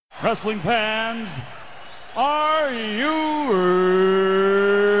Wrestling fans, are you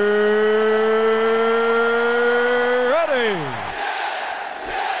ready?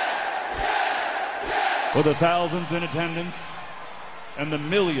 For the thousands in attendance and the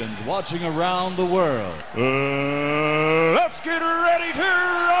millions watching around the world, let's get ready to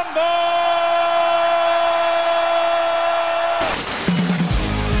rumble!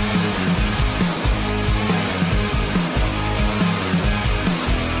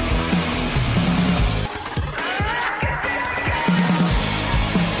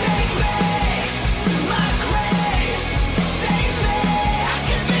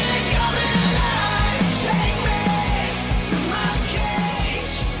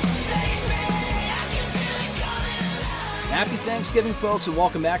 Happy Thanksgiving, folks, and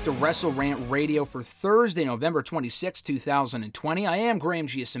welcome back to Wrestle Rant Radio for Thursday, November 26, 2020. I am Graham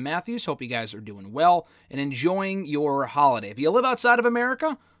Giason Matthews. Hope you guys are doing well and enjoying your holiday. If you live outside of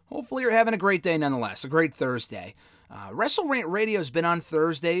America, hopefully you're having a great day nonetheless, a great Thursday. Wrestle Rant Radio has been on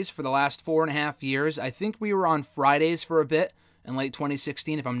Thursdays for the last 4.5 years. I think we were on Fridays for a bit in late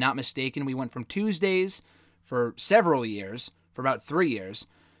 2016, if I'm not mistaken. We went from Tuesdays for several years, for about 3 years,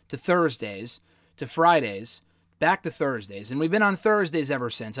 to Thursdays, to Fridays, back to Thursdays, and we've been on Thursdays ever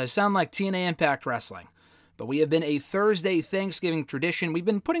since. I sound like TNA Impact Wrestling, but we have been a Thursday Thanksgiving tradition. We've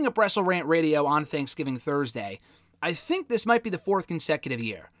been putting up Wrestle Rant Radio on Thanksgiving Thursday. I think this might be the 4th consecutive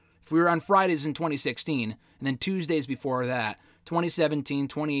year. If we were on Fridays in 2016, and then Tuesdays before that, 2017,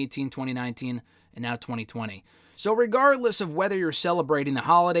 2018, 2019, and now 2020. So regardless of whether you're celebrating the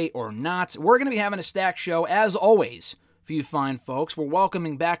holiday or not, we're going to be having a stacked show, as always, for you fine folks. We're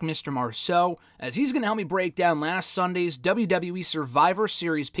welcoming back Mr. Marceau, as he's going to help me break down last Sunday's WWE Survivor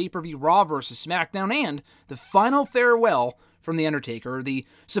Series pay-per-view Raw vs. SmackDown and the final farewell from The Undertaker, or the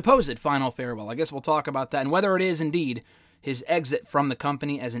supposed final farewell. I guess we'll talk about that, and whether it is indeed his exit from the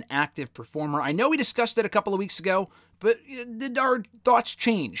company as an active performer. I know we discussed it a couple of weeks ago, but did our thoughts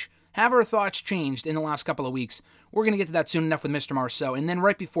change? Have our thoughts changed in the last couple of weeks? We're going to get to that soon enough with Mr. Marceau. And then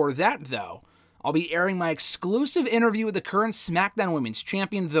right before that, though, I'll be airing my exclusive interview with the current SmackDown Women's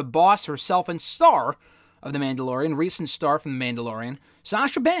Champion, the boss herself and star of The Mandalorian, recent star from The Mandalorian,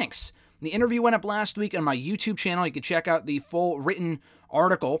 Sasha Banks. The interview went up last week on my YouTube channel. You can check out the full written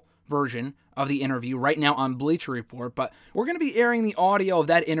article version of the interview right now on Bleacher Report, but we're going to be airing the audio of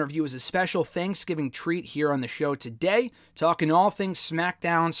that interview as a special Thanksgiving treat here on the show today, talking all things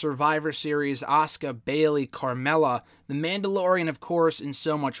SmackDown, Survivor Series, Asuka, Bayley, Carmella, The Mandalorian, of course, and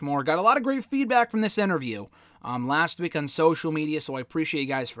so much more. Got a lot of great feedback from this interview last week on social media, so I appreciate you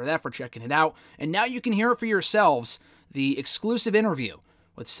guys for that, for checking it out. And now you can hear it for yourselves, the exclusive interview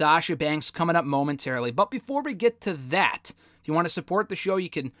with Sasha Banks coming up momentarily. But before we get to that, if you want to support the show,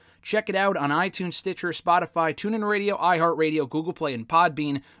 you can check it out on iTunes, Stitcher, Spotify, TuneIn Radio, iHeartRadio, Google Play, and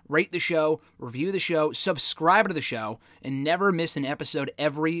Podbean. Rate the show, review the show, subscribe to the show, and never miss an episode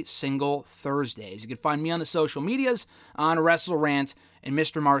every single Thursdays. You can find me on the social medias on Wrestle Rant and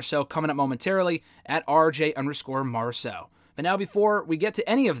Mr. Marceau coming up momentarily at RJ_Marceau. But now before we get to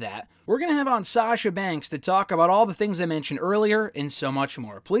any of that, we're going to have on Sasha Banks to talk about all the things I mentioned earlier and so much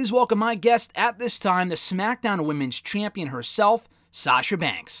more. Please welcome my guest at this time, the SmackDown Women's Champion herself, Sasha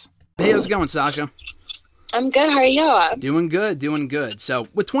Banks. Hey, how's it going, Sasha? I'm good. How are you? Doing good, doing good. So,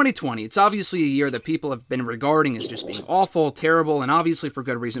 with 2020, it's obviously a year that people have been regarding as just being awful, terrible, and obviously for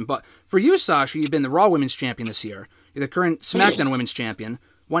good reason. But for you, Sasha, you've been the Raw Women's Champion this year. You're the current SmackDown Women's Champion,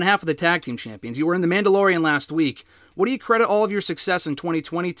 one half of the Tag Team Champions. You were in The Mandalorian last week. What do you credit all of your success in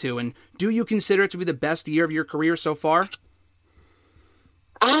 2022, and do you consider it to be the best year of your career so far?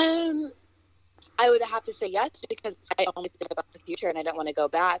 I would have to say yes, because I only think about the future and I don't want to go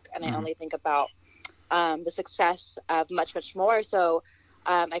back, and I only think about the success of much, much more. So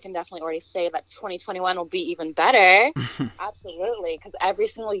I can definitely already say that 2021 will be even better. Absolutely, because every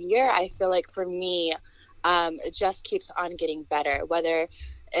single year I feel like for me, it just keeps on getting better, whether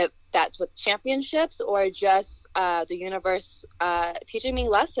that's with championships or just the universe teaching me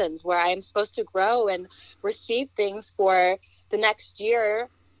lessons where I'm supposed to grow and receive things for the next year,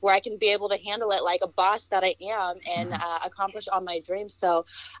 where I can be able to handle it like a boss that I am and accomplish all my dreams. So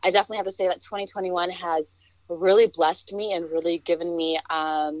I definitely have to say that 2021 has really blessed me and really given me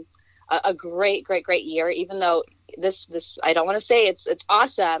a great year, even though this I don't want to say it's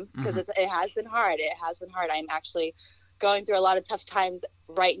awesome, because it has been hard. It has been hard. I'm actually going through a lot of tough times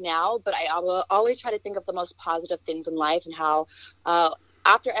right now, but I will always try to think of the most positive things in life, and how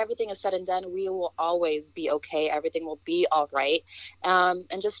after everything is said and done, we will always be okay. Everything will be all right.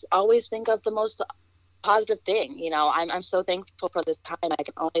 And just always think of the most positive thing. You know, I'm so thankful for this time. I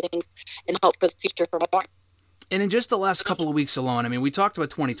can only think and hope for the future for more. And in just the last couple of weeks alone, I mean, we talked about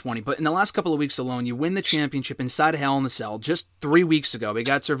 2020, but in the last couple of weeks alone, you win the championship inside Hell in a Cell just 3 weeks ago. We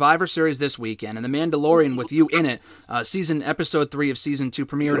got Survivor Series this weekend, and The Mandalorian with you in it, episode 3 of season 2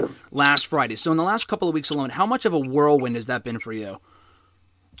 premiered last Friday. So in the last couple of weeks alone, how much of a whirlwind has that been for you?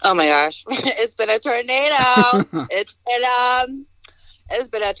 Oh my gosh, it's been a tornado. It's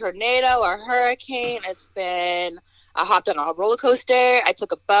been a tornado, a hurricane. I hopped on a roller coaster. I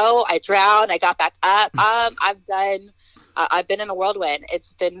took a boat. I drowned. I got back up. I've been in a whirlwind.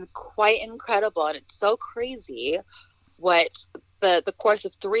 It's been quite incredible, and it's so crazy what the course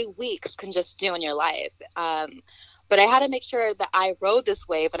of 3 weeks can just do in your life. But I had to make sure that I rode this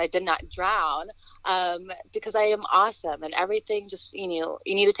wave and I did not drown, because I am awesome, and everything just, you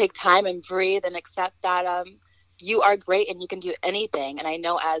need to take time and breathe and accept that you are great and you can do anything. And I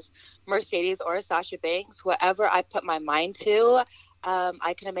know as Mercedes or Sasha Banks, whatever I put my mind to,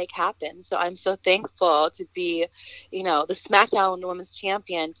 I can make happen. So I'm so thankful to be, the SmackDown Women's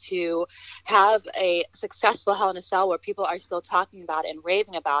Champion, to have a successful Hell in a Cell where people are still talking about it and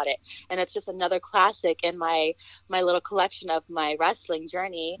raving about it. And it's just another classic in my little collection of my wrestling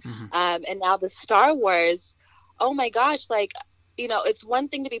journey. Mm-hmm. And now the Star Wars, oh my gosh, it's one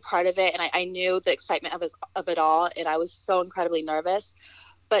thing to be part of it, and I knew the excitement of it all, and I was so incredibly nervous.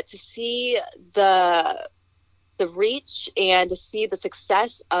 But to see the reach and to see the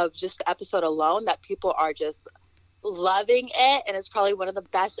success of just the episode alone, that people are just loving it, and it's probably one of the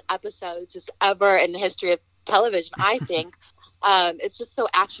best episodes just ever in the history of television, I think. It's just so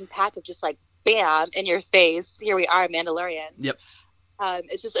action-packed of just bam, in your face, here we are, Mandalorian. Yep.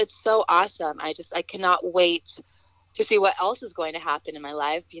 It's so awesome. I cannot wait to see what else is going to happen in my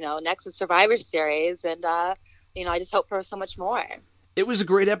life. Next is Survivor Series, and I just hope for so much more. It was a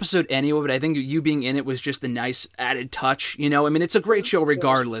great episode anyway, but I think you being in it was just a nice added touch. I mean, it's a great show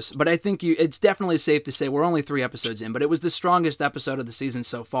regardless, but I think it's definitely safe to say we're only 3 episodes in, but it was the strongest episode of the season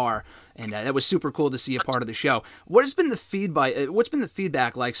so far, and that was super cool to see a part of the show. What's been the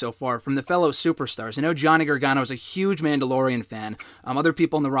feedback like so far from the fellow superstars? I know Johnny Gargano is a huge Mandalorian fan. Other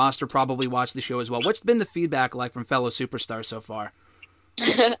people in the roster probably watch the show as well. What's been the feedback like from fellow superstars so far?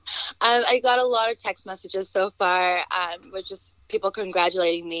 I got a lot of text messages so far, with just people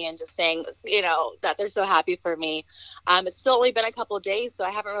congratulating me and just saying, that they're so happy for me. It's still only been a couple of days, so I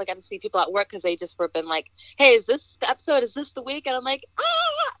haven't really got to see people at work because they just been like, hey, is this the episode? Is this the week? And I'm like,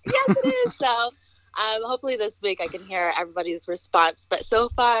 yes, it is. So hopefully this week I can hear everybody's response. But so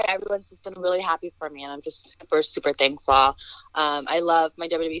far, everyone's just been really happy for me, and I'm just super, super thankful. I love my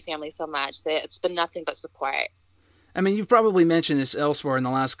WWE family so much. It's been nothing but support. I mean, you've probably mentioned this elsewhere in the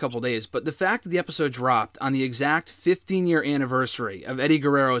last couple of days, but the fact that the episode dropped on the exact 15-year anniversary of Eddie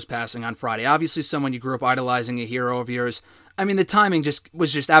Guerrero's passing on Friday, obviously someone you grew up idolizing, a hero of yours, I mean, the timing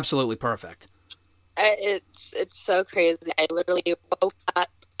was just absolutely perfect. It's so crazy. I literally woke up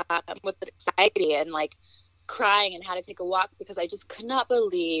with anxiety and crying and had to take a walk because I just could not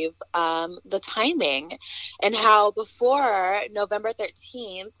believe the timing, and how before November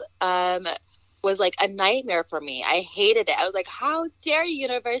 13th, was a nightmare for me. I hated it. I was like, how dare you,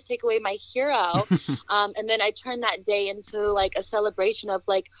 universe, take away my hero? And then I turned that day into a celebration of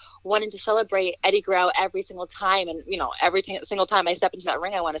wanting to celebrate Eddie Guerrero every single time. And, every single time I step into that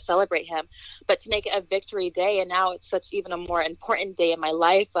ring, I want to celebrate him. But to make it a victory day, and now it's such even a more important day in my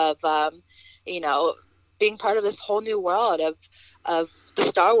life of, being part of this whole new world of the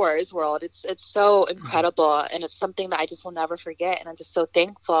Star Wars world. It's so incredible, and it's something that I just will never forget. And I'm just so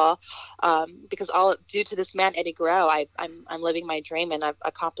thankful, because all due to this man, Eddie Guerrero, I'm living my dream, and I've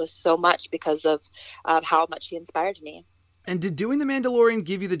accomplished so much because of how much he inspired me. And did doing The Mandalorian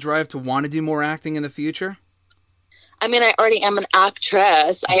give you the drive to want to do more acting in the future? I mean, I already am an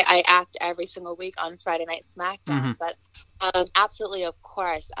actress. I act every single week on Friday Night SmackDown, but absolutely, of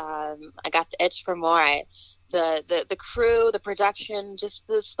course, I got the itch for more. The crew, the production, just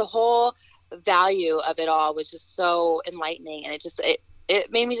the whole value of it all was just so enlightening, and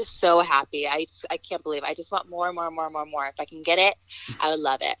it made me just so happy. I can't believe it. I just want more and more and more and more and more. If I can get it, I would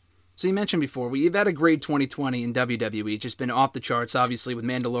love it. So you mentioned before, we've had a great 2020 in WWE, just been off the charts, obviously, with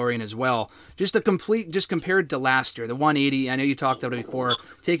Mandalorian as well. Just compared to last year, the 180, I know you talked about it before,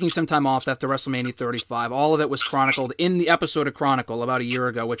 taking some time off after WrestleMania 35. All of it was chronicled in the episode of Chronicle about a year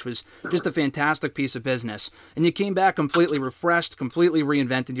ago, which was just a fantastic piece of business. And you came back completely refreshed, completely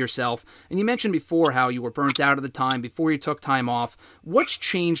reinvented yourself. And you mentioned before how you were burnt out at the time, before you took time off. What's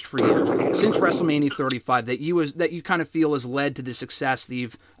changed for you since WrestleMania 35 that you kind of feel has led to the success that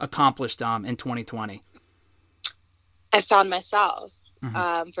you've accomplished in 2020? I found myself.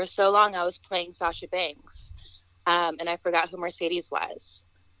 For so long I was playing Sasha Banks, and I forgot who Mercedes was.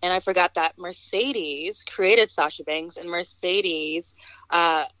 And I forgot that Mercedes created Sasha Banks, and Mercedes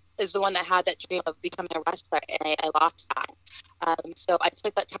is the one that had that dream of becoming a wrestler, and I lost that. So I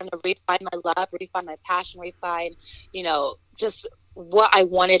took that time to refine my love, refine my passion, refine, just what I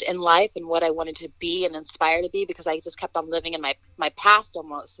wanted in life and what I wanted to be and inspire to be, because I just kept on living in my past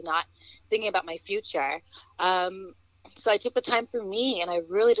almost, and not thinking about my future. So I took the time for me, and I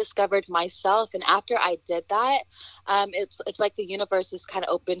really discovered myself. And after I did that, it's like the universe has kind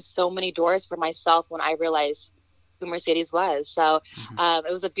of opened so many doors for myself when I realized who Mercedes was. So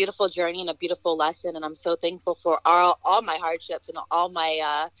it was a beautiful journey and a beautiful lesson. And I'm so thankful for all my hardships and all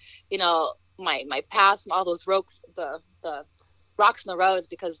my, my past and all those rocks, the rocks in the roads,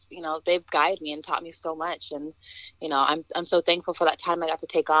 because, they've guided me and taught me so much. And, I'm so thankful for that time I got to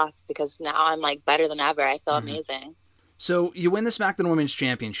take off, because now I'm like better than ever. I feel amazing. So you win the SmackDown Women's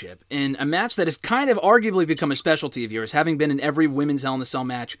Championship in a match that has kind of arguably become a specialty of yours, having been in every women's Hell in a Cell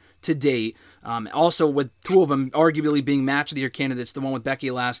match to date. Also with two of them arguably being Match of the Year candidates, the one with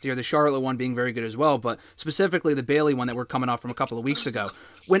Becky last year, the Charlotte one being very good as well, but specifically the Bayley one that we're coming off from a couple of weeks ago.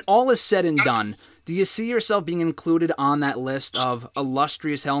 When all is said and done, do you see yourself being included on that list of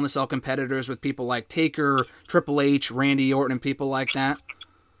illustrious Hell in a Cell competitors with people like Taker, Triple H, Randy Orton, and people like that?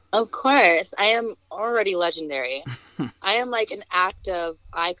 Of course. I am already legendary. I am like an active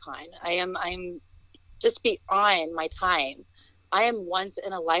icon. I'm just beyond my time. I am once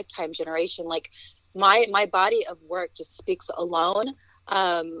in a lifetime generation. Like my body of work just speaks alone.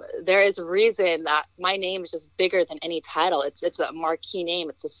 There is a reason that my name is just bigger than any title. It's a marquee name.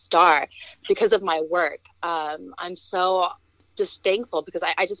 It's a star because of my work. I'm so just thankful, because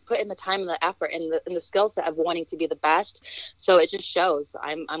I just put in the time and the effort and the skill set of wanting to be the best. So it just shows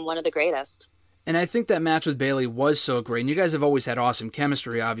I'm one of the greatest. And I think that match with Bayley was so great. And you guys have always had awesome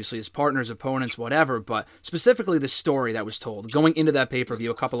chemistry, obviously, as partners, opponents, whatever. But specifically the story that was told going into that pay-per-view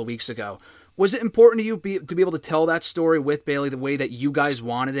a couple of weeks ago. Was it important to you to be able to tell that story with Bayley the way that you guys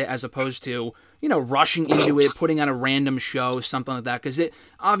wanted it, as opposed to, rushing into it, putting on a random show, something like that? Because it,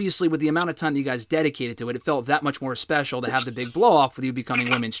 obviously, with the amount of time that you guys dedicated to it, it felt that much more special to have the big blow-off with you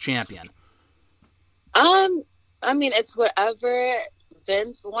becoming women's champion. I mean, it's whatever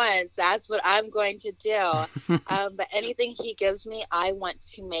Vince wants. That's what I'm going to do. But anything he gives me, I want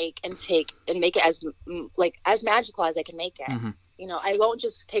to make and take and make it as magical as I can make it. I won't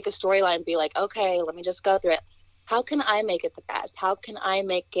just take a storyline and be like, okay, let me just go through it. How can I make it the best? How can I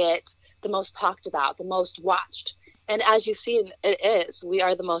make it the most talked about, the most watched? And as you see, it is. We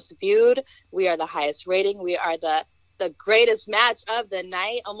are the most viewed. We are the highest rating. We are the greatest match of the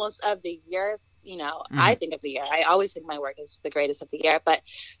night, almost of the year. I think of the year. I always think my work is the greatest of the year. But,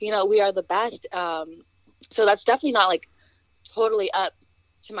 we are the best. So that's definitely not like totally up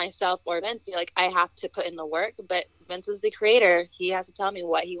to myself or Vince. I have to put in the work, but Vince is the creator. He has to tell me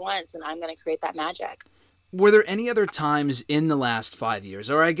what he wants, and I'm going to create that magic. Were there any other times in the last 5 years,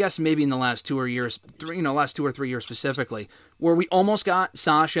 or I guess maybe in the last 2 or 3 years specifically, where we almost got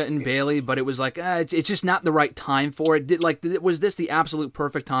Sasha and Bayley, but it was like, it's just not the right time for it? Was this the absolute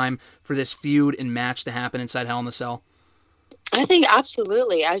perfect time for this feud and match to happen inside Hell in a Cell? I think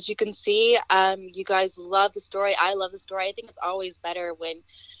absolutely. As you can see, you guys love the story. I love the story. I think it's always better when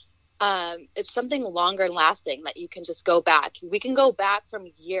it's something longer and lasting that you can just go back. We can go back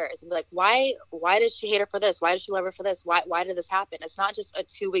from years and be like, why did she hate her for this? Why did she love her for this? Why did this happen? It's not just a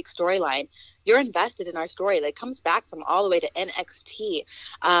 2-week storyline. You're invested in our story that comes back from all the way to NXT.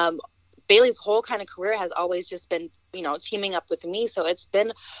 Bayley's whole kind of career has always just been, teaming up with me. So it's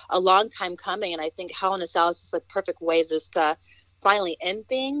been a long time coming. And I think Hell in a Cell is just like perfect way just to finally end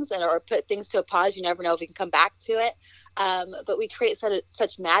things or put things to a pause. You never know if we can come back to it. But we create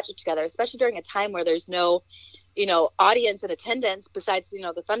such magic together, especially during a time where there's no, audience and attendance besides,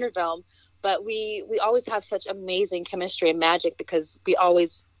 the Thunderdome. But we always have such amazing chemistry and magic because we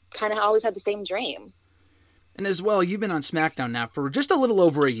always had the same dream. And as well, you've been on SmackDown now for just a little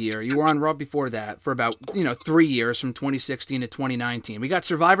over a year. You were on Raw before that for about, 3 years, from 2016 to 2019. We got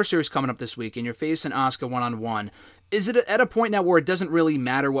Survivor Series coming up this week, and you're facing Asuka one-on-one. Is it at a point now where it doesn't really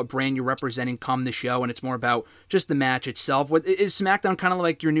matter what brand you're representing come the show, and it's more about just the match itself? Is SmackDown kind of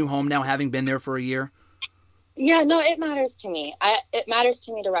like your new home now, having been there for a year? Yeah, no, it matters to me. It matters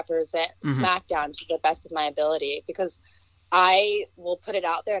to me to represent SmackDown to the best of my ability, because I will put it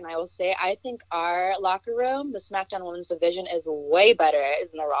out there and I will say, I think our locker room, the SmackDown Women's Division, is way better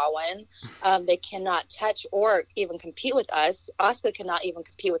than the Raw one. They cannot touch or even compete with us. Asuka cannot even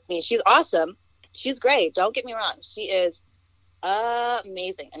compete with me. She's awesome. She's great. Don't get me wrong. She is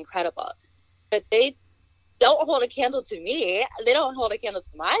amazing, incredible. But they don't hold a candle to me. They don't hold a candle to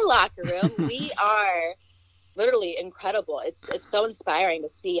my locker room. We are literally incredible. It's so inspiring to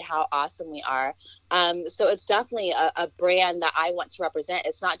see how awesome we are. So it's definitely a brand that I want to represent.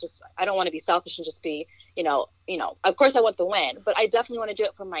 It's not just, I don't want to be selfish and just be, of course I want the win, but I definitely want to do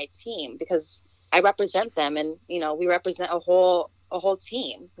it for my team because I represent them, and we represent a whole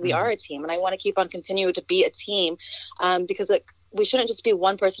team. We are a team, and I want to keep on continuing to be a team, because we shouldn't just be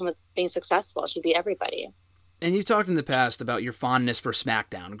one person with being successful. It should be everybody. And you've talked in the past about your fondness for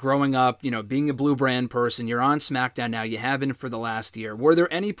SmackDown. Growing up, being a Blue Brand person, you're on SmackDown now. You have been for the last year. Were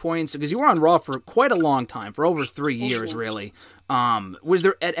there any points, because you were on Raw for quite a long time, for over 3 years, really. Was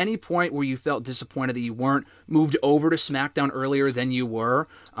there at any point where you felt disappointed that you weren't moved over to SmackDown earlier than you were?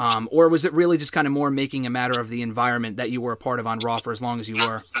 Or was it really just kind of more making a matter of the environment that you were a part of on Raw for as long as you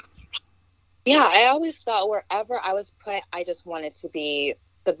were? Yeah, I always thought wherever I was put, I just wanted to be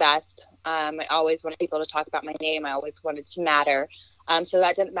the best. I always wanted people to talk about my name. I always wanted to matter. So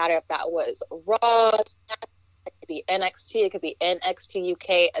that didn't matter if that was Raw, it could be NXT, it could be NXT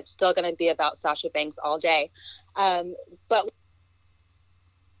UK. It's still going to be about Sasha Banks all day. But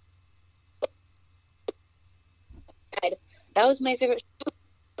that was my favorite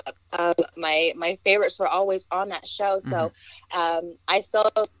show. My favorites were always on that show. So I still,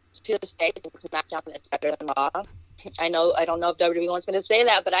 to this day, think SmackDown is better than Raw. I don't know if WWE wants me to say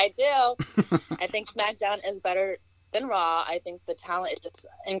that, but I do. I think SmackDown is better than Raw. I think the talent is just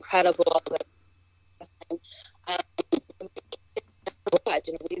incredible.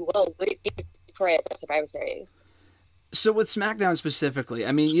 We will be victorious at Survivor Series. So with SmackDown specifically,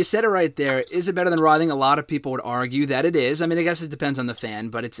 I mean, you said it right there. Is it better than Raw? I think a lot of people would argue that it is. I mean, I guess it depends on the fan,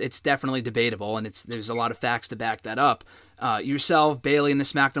 but it's definitely debatable, and there's a lot of facts to back that up. Yourself, Bayley in the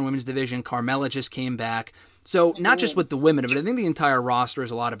SmackDown Women's Division, Carmella just came back. So not just with the women, but I think the entire roster has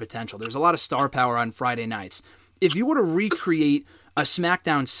a lot of potential. There's a lot of star power on Friday nights. If you were to recreate a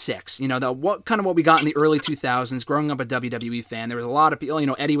SmackDown 6, what we got in the early 2000s, growing up a WWE fan, there was a lot of people,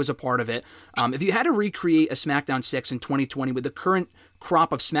 Eddie was a part of it. If you had to recreate a SmackDown 6 in 2020 with the current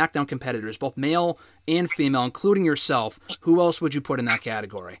crop of SmackDown competitors, both male and female, including yourself, who else would you put in that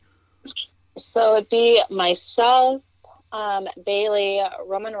category? So it'd be myself, Bayley,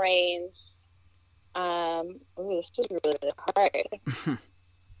 Roman Reigns. This is really hard.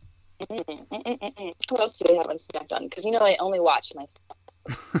 Who else do we have on SmackDown? Because I only watch myself.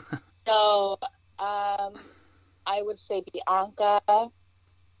 So I would say Bianca,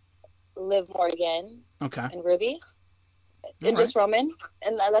 Liv Morgan, and Ruby, and just Roman,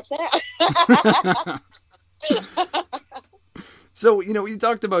 and that's it. So, you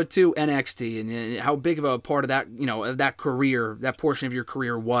talked about, too, NXT and how big of a part of that, of that career, that portion of your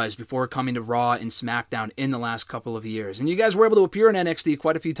career was before coming to Raw and SmackDown in the last couple of years. And you guys were able to appear in NXT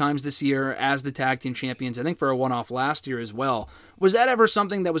quite a few times this year as the tag team champions, I think for a one-off last year as well. Was that ever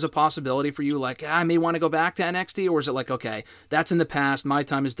something that was a possibility for you? Like, I may want to go back to NXT? Or was it like, okay, that's in the past, my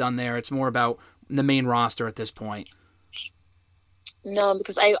time is done there, it's more about the main roster at this point? No,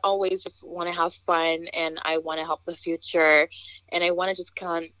 because I always just want to have fun, and I want to help the future, and I want to just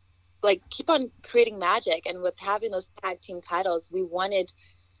keep on creating magic. And with having those tag team titles, we wanted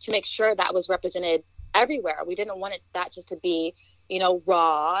to make sure that was represented everywhere. We didn't want that just to be,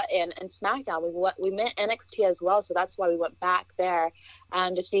 Raw and SmackDown. We meant NXT as well, so that's why we went back there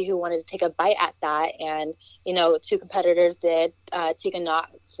to see who wanted to take a bite at that. And two competitors did, Tegan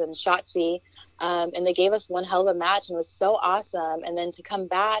Nox and Shotzi. And they gave us one hell of a match, and it was so awesome. And then to come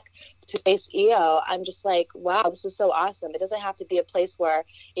back to face Io, I'm just like, wow, this is so awesome. It doesn't have to be a place where,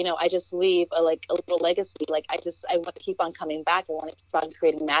 I just leave a little legacy. I want to keep on coming back. I want to keep on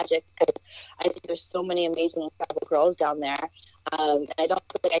creating magic, because I think there's so many amazing, incredible girls down there. And I don't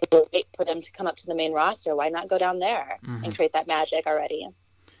feel like I need to wait for them to come up to the main roster. Why not go down there and create that magic already?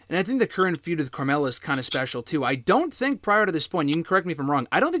 And I think the current feud with Carmella is kind of special, too. I don't think prior to this point, you can correct me if I'm wrong,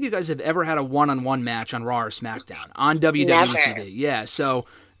 I don't think you guys have ever had a one-on-one match on Raw or SmackDown on WWE TV. Yeah, so...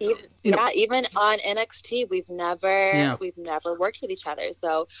 even on NXT, we've never worked with each other.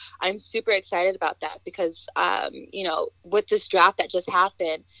 So I'm super excited about that because, with this draft that just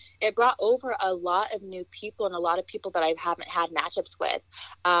happened, it brought over a lot of new people and a lot of people that I haven't had matchups with.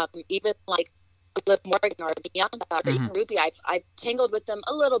 Even Liv Morgan or Bianca or even Ruby, I've tangled with them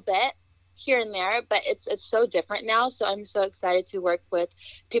a little bit here and there, but it's so different now. So I'm so excited to work with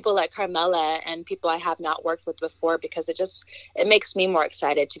people like Carmella and people I have not worked with before, because it makes me more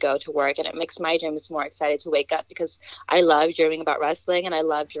excited to go to work, and it makes my dreams more excited to wake up, because I love dreaming about wrestling, and I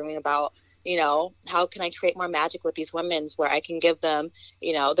love dreaming about how can I create more magic with these women's where I can give them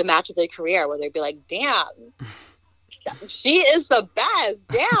the match of their career, where they'd be like, damn, she is the best,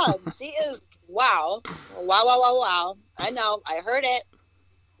 damn, she is wow. I know, I heard it.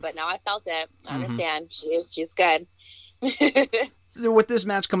 but now I felt it. I understand. She's good. So with this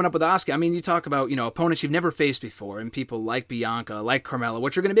match coming up with Asuka, I mean, you talk about, opponents you've never faced before and people like Bianca, like Carmella,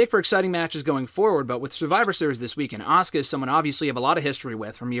 which are going to make for exciting matches going forward. But with Survivor Series this weekend, Asuka is someone obviously you have a lot of history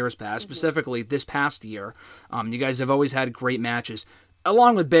with from years past, specifically this past year. You guys have always had great matches.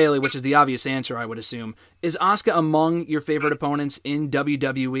 Along with Bayley, which is the obvious answer, I would assume. Is Asuka among your favorite opponents in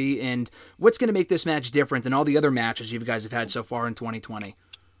WWE? And what's going to make this match different than all the other matches you guys have had so far in 2020?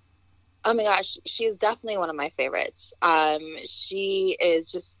 Oh my gosh, she's definitely one of my favorites. She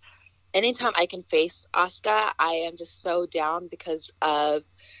is just, anytime I can face Asuka, I am just so down because of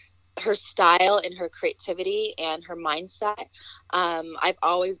her style and her creativity and her mindset. I've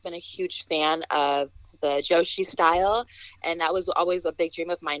always been a huge fan of the Joshi style, and that was always a big dream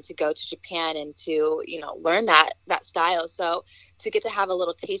of mine, to go to Japan and to learn that style. So to get to have a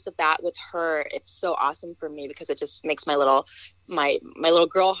little taste of that with her, it's so awesome for me, because it just makes my little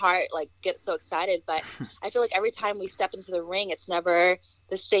girl heart like get so excited. But I feel like every time we step into the ring, it's never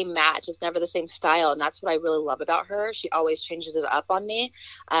the same match, it's never the same style, and that's what I really love about her. She always changes it up on me.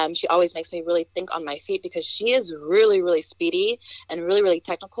 She always makes me really think on my feet, because she is really, really speedy and really, really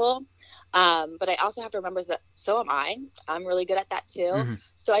technical. But I also have to remember that so am I. I'm really good at that too.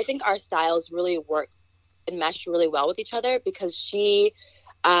 So I think our styles really work and mesh really well with each other, because she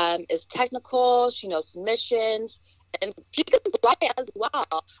is technical, she knows submissions, and she can fly as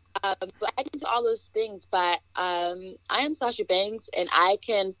well. But I can do all those things, but I am Sasha Banks, and I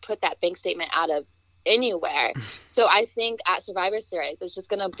can put that bank statement out of anywhere. So I think at Survivor Series, it's just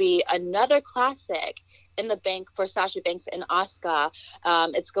going to be another classic in the bank for Sasha Banks and Asuka.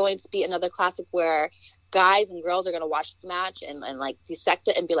 It's going to be another classic where guys and girls are going to watch this match and like dissect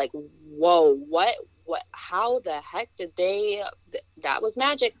it and be like, whoa, what, how the heck did that was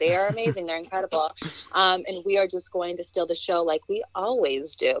magic. They are amazing. They're incredible. And we are just going to steal the show like we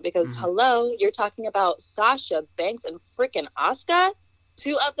always do, because hello, you're talking about Sasha Banks and freaking Asuka,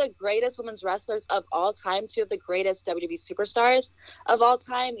 two of the greatest women's wrestlers of all time, two of the greatest WWE superstars of all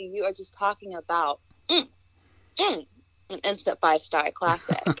time. You are just talking about an instant 5-star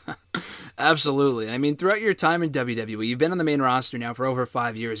classic. Absolutely. And I mean, throughout your time in WWE, you've been on the main roster now for over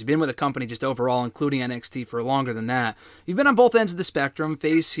 5 years. You've been with the company just overall, including NXT, for longer than that. You've been on both ends of the spectrum,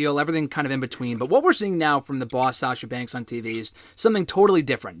 face, heel, everything kind of in between. But what we're seeing now from the boss, Sasha Banks, on TV is something totally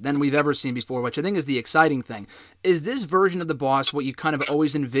different than we've ever seen before, which I think is the exciting thing. Is this version of the boss what you kind of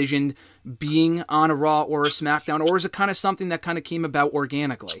always envisioned being on a Raw or a SmackDown, or is it kind of something that kind of came about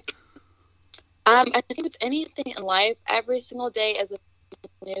organically? I think with anything in life, every single day is a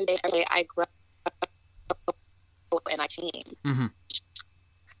new day. Every day I grow and I change. I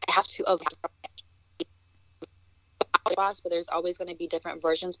have to boss, but there's always going to be different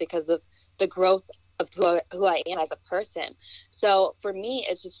versions because of the growth of who I am as a person. So for me,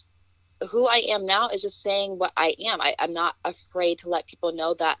 it's just who I am now is just saying what I am. I'm not afraid to let people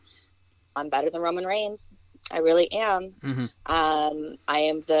know that I'm better than Roman Reigns. I really am. I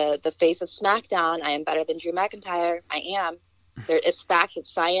am the face of SmackDown. I am better than Drew McIntyre. I am. It's facts, it's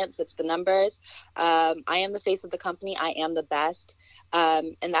science, it's the numbers. I am the face of the company. I am the best.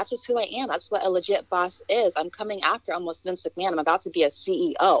 And that's just who I am. That's what a legit boss is. I'm coming after almost Vince McMahon. I'm about to be a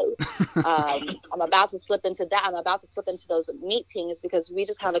CEO. I'm about to slip into that. I'm about to slip into those meetings because we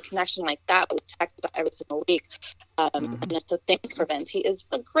just have a connection like that. We text about every single week. And just to thank for Vince. He is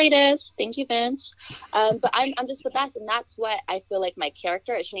the greatest. Thank you, Vince. But I'm just the best. And that's what I feel like my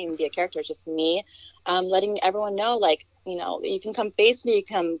character, it shouldn't even be a character. It's just me letting everyone know, like, you know, you can come face me, you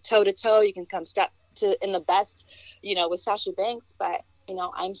can come toe to toe, you can come step to in the best, you know, with Sasha Banks. But, you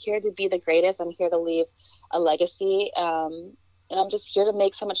know, I'm here to be the greatest. I'm here to leave a legacy. And I'm just here to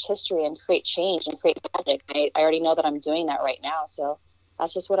make so much history and create change and create magic. I already know that I'm doing that right now. So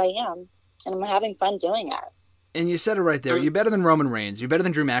that's just what I am. And I'm having fun doing it. And you said it right there. You're better than Roman Reigns. You're better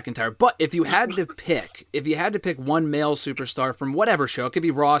than Drew McIntyre. But if you had to pick one male superstar from whatever show, it could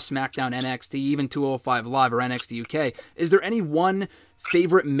be Raw, SmackDown, NXT, even 205 Live or NXT UK, is there any one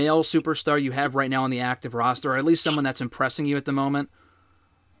favorite male superstar you have right now on the active roster, or at least someone that's impressing you at the moment?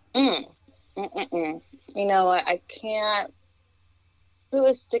 You know what? I can't. Who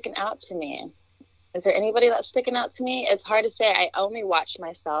is sticking out to me? Is there anybody that's sticking out to me? It's hard to say. I only watch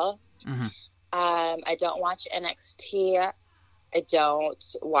myself. I don't watch NXT. I don't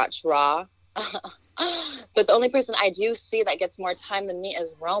watch Raw. But the only person I do see that gets more time than me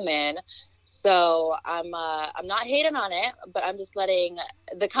is Roman. So I'm not hating on it, but I'm just letting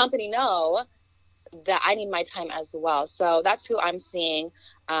the company know that I need my time as well. So that's who I'm seeing.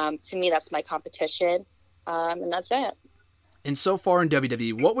 To me, that's my competition. And that's it. And so far in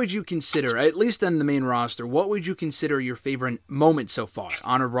WWE, what would you consider, at least on the main roster, what would you consider your favorite moment so far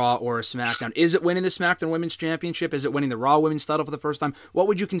on a Raw or a SmackDown? Is it winning the SmackDown Women's Championship? Is it winning the Raw Women's title for the first time? What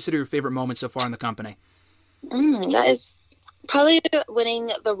would you consider your favorite moment so far in the company? That is probably winning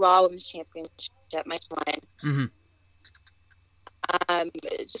the Raw Women's Championship, my one.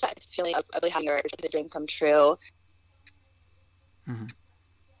 Just that feeling of having the dream come true.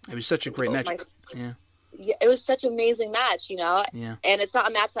 It was such a great match. Yeah, it was such an amazing match, Yeah. And it's not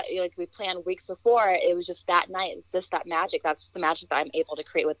a match that we planned weeks before. It was just that night. It's just that magic. That's the magic that I'm able to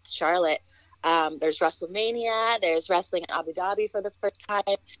create with Charlotte. There's WrestleMania. There's wrestling in Abu Dhabi for the first time.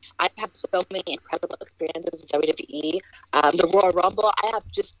 I've had so many incredible experiences with WWE. The Royal Rumble.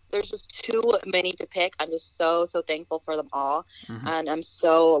 There's just too many to pick. I'm just so thankful for them all, and I'm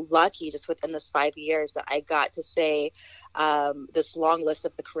so lucky just within this 5 years that I got to say this long list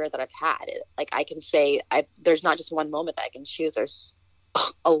of the career that I've had. I can say there's not just one moment that I can choose. There's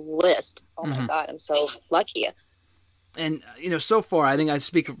a list. Oh my God, I'm so lucky. And, so far, I think I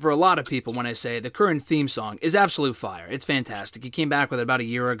speak for a lot of people when I say the current theme song is absolute fire. It's fantastic. You came back with it about a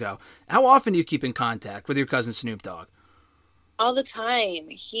year ago. How often do you keep in contact with your cousin Snoop Dogg? All the time.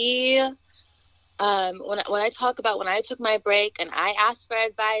 He, when I talk about when I took my break and I asked for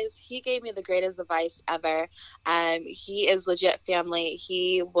advice, he gave me the greatest advice ever. He is legit family.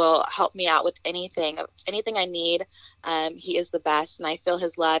 He will help me out with anything I need. He is the best, and I feel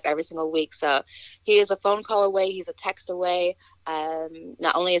his love every single week. So he is a phone call away. He's a text away.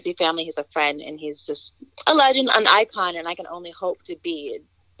 Not only is he family, he's a friend, and he's just a legend, an icon, and I can only hope to be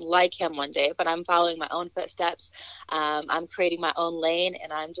like him one day. But I'm following my own footsteps. I'm creating my own lane,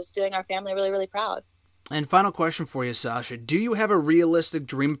 and I'm just doing our family really, really proud. And final question for you, Sasha. Do you have a realistic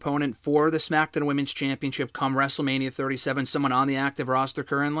dream opponent for the SmackDown Women's Championship come WrestleMania 37, someone on the active roster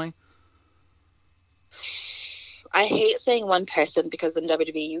currently? I hate saying one person because in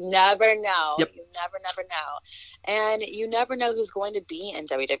WWE, you never know. Yep. You never know. And you never know who's going to be in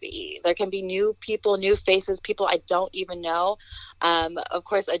WWE. There can be new people, new faces, people I don't even know. Of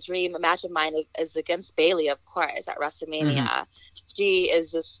course, a match of mine is against Bayley, of course, at WrestleMania. She is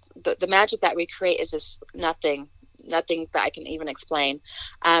just, the magic that we create is just nothing that I can even explain.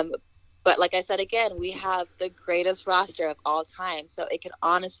 But like I said, again, we have the greatest roster of all time. So it could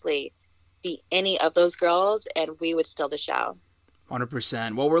honestly be any of those girls, and we would steal the show.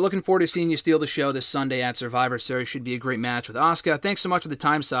 100%. Well, we're looking forward to seeing you steal the show this Sunday at Survivor Series. Should be a great match with Asuka. Thanks so much for the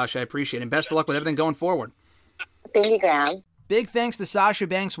time, Sasha. I appreciate it. And best of luck with everything going forward. Thank you, Graham. Big thanks to Sasha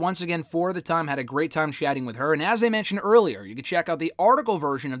Banks once again for the time. Had a great time chatting with her. And as I mentioned earlier, you can check out the article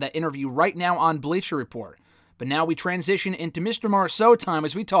version of that interview right now on Bleacher Report. But now we transition into Mr. Marceau time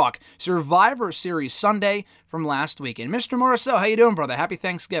as we talk Survivor Series Sunday from last week. And Mr. Marceau, how you doing, brother? Happy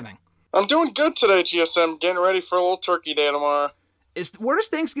Thanksgiving. I'm doing good today, GSM. Getting ready for a little turkey day tomorrow. Where does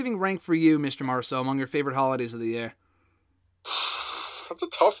Thanksgiving rank for you, Mr. Marceau, among your favorite holidays of the year? That's a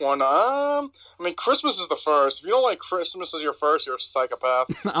tough one. Christmas is the first. If you don't like Christmas as your first, you're a psychopath.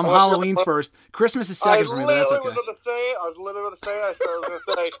 I'm Halloween first. Christmas is second for me, but that's okay. I was literally going to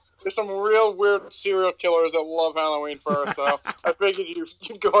say, there's some real weird serial killers that love Halloween first, so I figured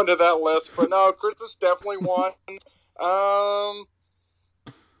you'd go into that list. But no, Christmas definitely won.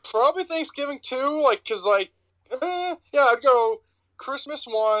 Probably Thanksgiving too, I'd go Christmas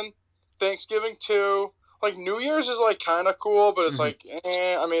 1, Thanksgiving 2. New Year's is kind of cool, but it's it's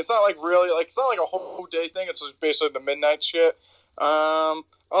not it's not a whole day thing. It's just basically the midnight shit. I'll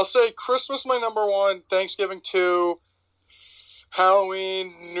say Christmas my number 1, Thanksgiving 2,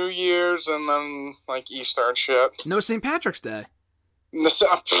 Halloween, New Year's, and then Easter and shit. No St. Patrick's Day.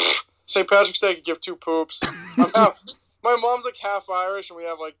 St. Patrick's Day could give two poops. My mom's half Irish, and we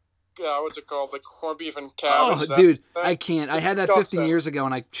have what's it called? Corned beef and cabbage. Oh, dude, I can't. I had that 15 years ago,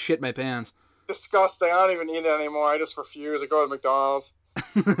 and I shit my pants. Disgusting. I don't even eat it anymore. I just refuse. I go to McDonald's.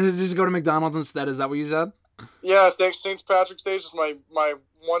 Just go to McDonald's instead. Is that what you said? Yeah, thanks. St. Patrick's Day is just my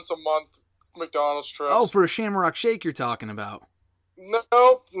once a month McDonald's trip. Oh, for a Shamrock Shake you're talking about?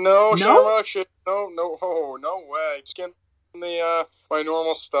 No, Shamrock Shake. No way. Just getting my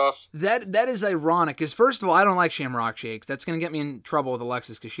normal stuff. That is ironic, because first of all, I don't like Shamrock Shakes. That's going to get me in trouble with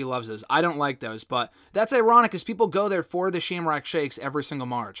Alexis, because she loves those. I don't like those, but that's ironic, because people go there for the Shamrock Shakes every single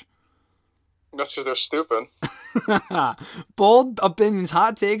March. That's because they're stupid. Bold opinions,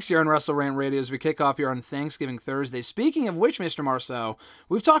 hot takes here on Wrestle Rant Radio as we kick off here on Thanksgiving Thursday. Speaking of which, Mr. Marceau,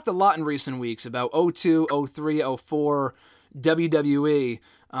 we've talked a lot in recent weeks about 02, 03, 04, WWE.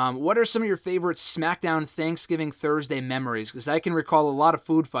 What are some of your favorite SmackDown Thanksgiving Thursday memories? Because I can recall a lot of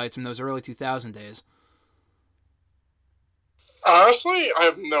food fights from those early 2000 days. Honestly, I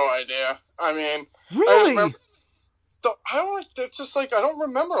have no idea. Really? I don't. It's just like I don't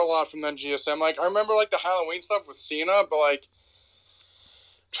remember a lot from then GSM. Like I remember like the Halloween stuff with Cena, but like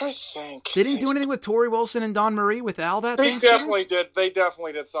I'm trying to think. They didn't do anything with Tori Wilson and Dawn Marie with Al that They Thanksgiving? definitely did. They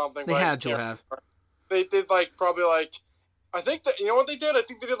definitely did something. They had to have. They did like probably like I think that you know what they did. I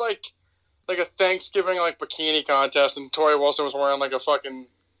think they did like a Thanksgiving like bikini contest, and Tori Wilson was wearing like a fucking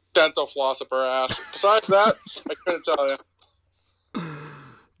dental floss up her ass. Besides that, I couldn't tell you.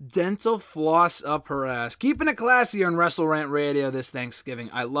 Dental floss up her ass. Keeping it classy on Wrestle Rant Radio this Thanksgiving.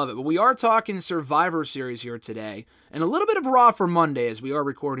 I love it. But we are talking Survivor Series here today. And a little bit of Raw for Monday as we are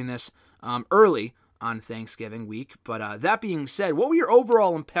recording this early on Thanksgiving week. But that being said, what were your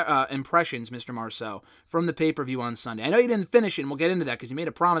overall impressions, Mr. Marceau, from the pay-per-view on Sunday? I know you didn't finish it, and we'll get into that because you made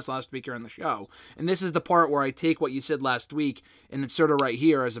a promise last week here on the show. And this is the part where I take what you said last week and insert it right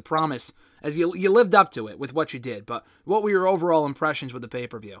here as a promise, as you lived up to it with what you did. But what were your overall impressions with the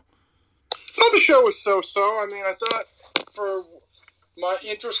pay-per-view? I thought the show was so-so. I mean, I thought for my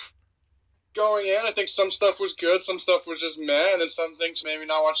interest going in, I think some stuff was good, some stuff was just meh, and then some things maybe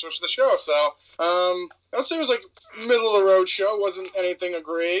not watch most of the show. So, I would say it was like middle-of-the-road show. It wasn't anything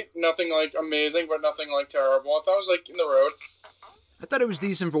great, nothing like amazing, but nothing like terrible. I thought it was like in the road. I thought it was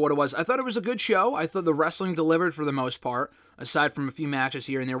decent for what it was. I thought it was a good show. I thought the wrestling delivered for the most part, aside from a few matches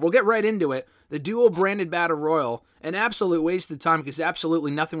here and there. We'll get right into it. The dual branded Battle Royal, an absolute waste of time because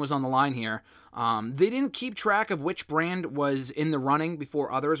absolutely nothing was on the line here. They didn't keep track of which brand was in the running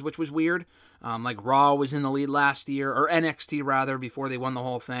before others, which was weird. Like Raw was in the lead last year, or NXT rather, before they won the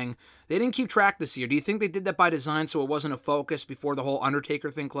whole thing. They didn't keep track this year. Do you think they did that by design so it wasn't a focus before the whole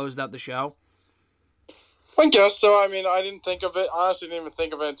Undertaker thing closed out the show? I guess so. I mean, I didn't think of it. Honestly, didn't even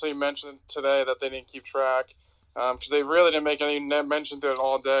think of it until you mentioned today that they didn't keep track. Because they really didn't make any mention to it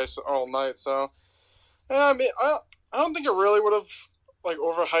all day, all night. So, yeah, I mean, I don't think it really would have like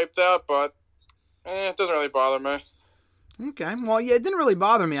overhyped that, but it doesn't really bother me. Okay, well, yeah, it didn't really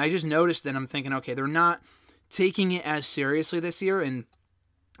bother me. I just noticed that I'm thinking, okay, they're not taking it as seriously this year, and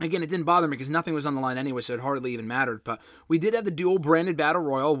again, it didn't bother me because nothing was on the line anyway, so it hardly even mattered. But we did have the dual branded Battle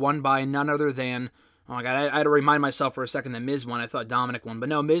Royal, won by none other than, oh my God, I had to remind myself for a second that Miz won. I thought Dominic won, but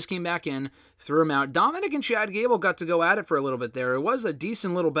no, Miz came back in, threw him out. Dominic and Chad Gable got to go at it for a little bit there. It was a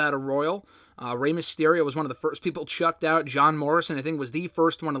decent little Battle Royal. Rey Mysterio was one of the first people chucked out. John Morrison, I think, was the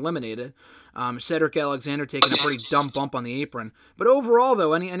first one eliminated. Cedric Alexander taking a pretty dumb bump on the apron. But overall,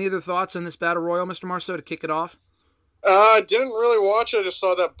 though, any other thoughts on this Battle Royal, Mr. Marceau, to kick it off? I didn't really watch it. I just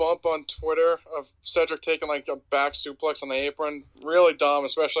saw that bump on Twitter of Cedric taking like a back suplex on the apron. Really dumb,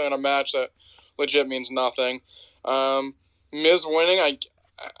 especially in a match that legit means nothing. Miz winning, I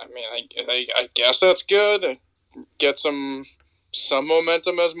guess that's good. Get some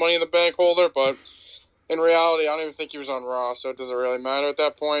momentum as Money in the Bank holder, but in reality, I don't even think he was on Raw, so does it really matter at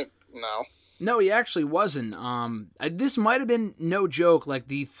that point? No. No, he actually wasn't. This might have been, no joke, like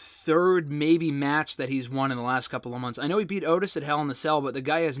the third maybe match that he's won in the last couple of months. I know he beat Otis at Hell in the Cell, but the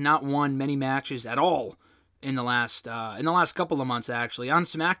guy has not won many matches at all in the last couple of months, actually. On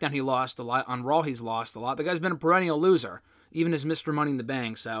SmackDown, he lost a lot. On Raw, he's lost a lot. The guy's been a perennial loser, even as Mr. Money in the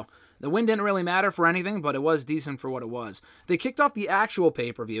Bank, so the win didn't really matter for anything, but it was decent for what it was. They kicked off the actual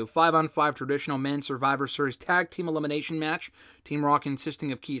pay-per-view, 5-on-5 traditional men's Survivor Series tag team elimination match. Team Raw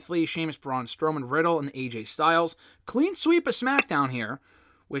consisting of Keith Lee, Sheamus, Braun Strowman, Riddle, and AJ Styles. Clean sweep of SmackDown here,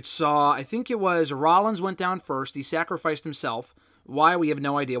 which saw, I think it was Rollins went down first. He sacrificed himself. Why, we have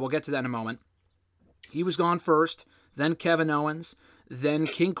no idea. We'll get to that in a moment. He was gone first, then Kevin Owens, then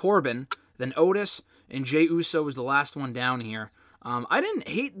King Corbin, then Otis, and Jey Uso was the last one down here. I didn't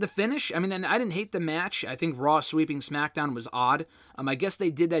hate the finish. I mean, and I didn't hate the match. I think Raw sweeping SmackDown was odd. I guess they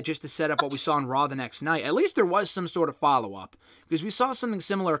did that just to set up what we saw on Raw the next night. At least there was some sort of follow-up, because we saw something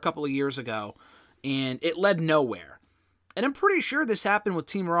similar a couple of years ago, and it led nowhere. And I'm pretty sure this happened with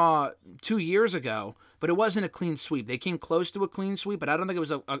Team Raw 2 years ago, but it wasn't a clean sweep. They came close to a clean sweep, but I don't think it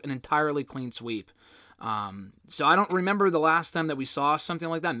was an entirely clean sweep. So I don't remember the last time that we saw something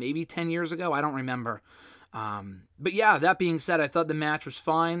like that. Maybe 10 years ago. I don't remember. But yeah, that being said, I thought the match was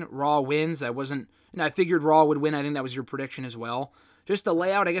fine. Raw wins. I figured Raw would win. I think that was your prediction as well. Just the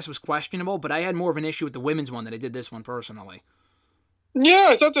layout, I guess, was questionable, but I had more of an issue with the women's one than I did this one personally. Yeah,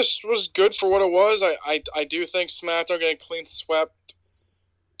 I thought this was good for what it was. I do think SmackDown getting clean swept.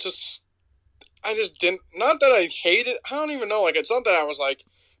 I just didn't. Not that I hate it. I don't even know. Like, it's not that I was like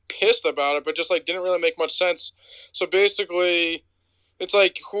pissed about it, but just like didn't really make much sense. So basically, it's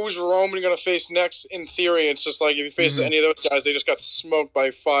like, who's Roman going to face next? In theory, it's just like if he faces any of those guys, they just got smoked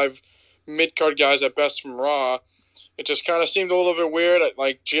by 5 mid-card guys at best from Raw. It just kind of seemed a little bit weird.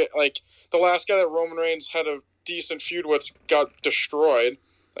 Like the last guy that Roman Reigns had a decent feud with got destroyed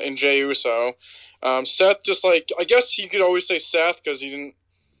in Jey Uso. Seth just like, I guess you could always say Seth because he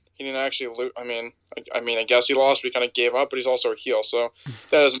didn't actually lose. I mean, I guess he lost, but he kind of gave up. But he's also a heel, so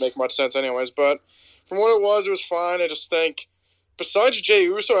that doesn't make much sense, anyways. But from what it was fine. I just think, besides Jey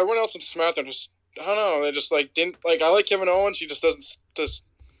Uso, everyone else in SmackDown just, I don't know, they just like didn't like. I like Kevin Owens. He just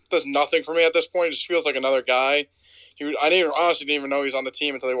does nothing for me at this point. He just feels like another guy. I honestly didn't even know he was on the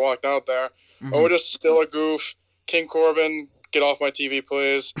team until he walked out there. Mm-hmm. Otis still a goof. King Corbin, get off my TV,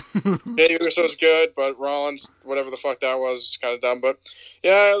 please. Jey Uso's good, but Rollins, whatever the fuck that was kind of dumb. But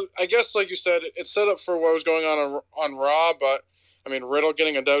yeah, I guess like you said, it's set up for what was going on Raw. But I mean, Riddle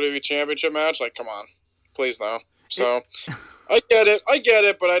getting a WWE Championship match, like, come on, please no. So I get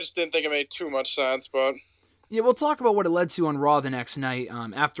it, but I just didn't think it made too much sense. But yeah, we'll talk about what it led to on Raw the next night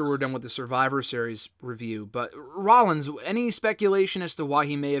after we're done with the Survivor Series review. But Rollins, any speculation as to why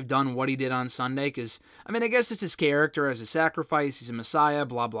he may have done what he did on Sunday? Because, I mean, I guess it's his character as a sacrifice. He's a messiah,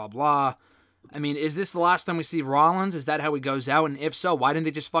 blah, blah, blah. I mean, is this the last time we see Rollins? Is that how he goes out? And if so, why didn't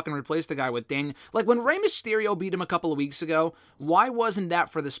they just fucking replace the guy with Daniel? Like, when Rey Mysterio beat him a couple of weeks ago, why wasn't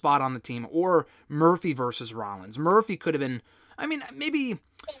that for the spot on the team? Or Murphy versus Rollins? Murphy could have been, I mean, maybe...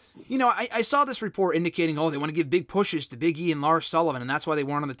 You know, I saw this report indicating, they want to give big pushes to Big E and Lars Sullivan, and that's why they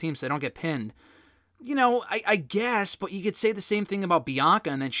weren't on the team, so they don't get pinned. You know, I guess, but you could say the same thing about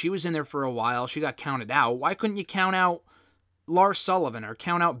Bianca, and then she was in there for a while. She got counted out. Why couldn't you count out Lars Sullivan or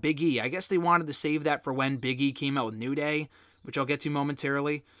count out Big E? I guess they wanted to save that for when Big E came out with New Day, which I'll get to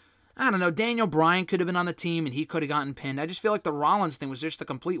momentarily. I don't know, Daniel Bryan could have been on the team, and he could have gotten pinned. I just feel like the Rollins thing was just a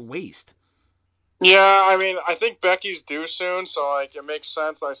complete waste. Yeah, I mean, I think Becky's due soon, so like it makes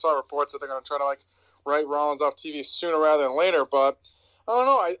sense. I saw reports that they're going to try to like write Rollins off TV sooner rather than later, but I don't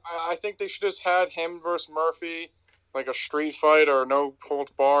know. I think they should have just had him versus Murphy, like a street fight or no holds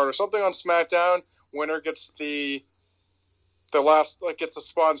barred or something on SmackDown. Winner gets the last, like, gets the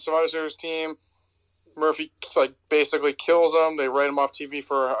spot in Survivor Series team. Murphy like basically kills him. They write him off TV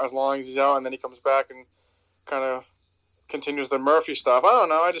for as long as he's out, and then he comes back and kind of continues the Murphy stuff. I don't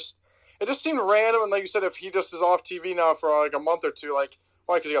know. It just seemed random, and like you said, if he just is off TV now for like a month or two, like,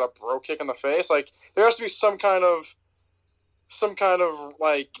 why? Because he got a bro kick in the face. Like, there has to be some kind of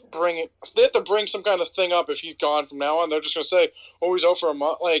like they have to bring some kind of thing up if he's gone from now on. They're just gonna say, he's out for a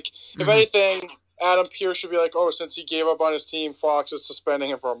month. Like, if anything, Adam Pearce should be like, since he gave up on his team, Fox is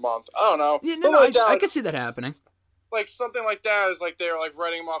suspending him for a month. I don't know. Yeah, I could see that happening. Like, something like that is like they're like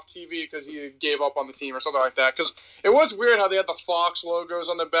writing him off TV because he gave up on the team or something like that. Because it was weird how they had the Fox logos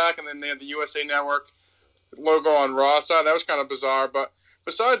on the back and then they had the USA Network logo on Raw side. That was kind of bizarre. But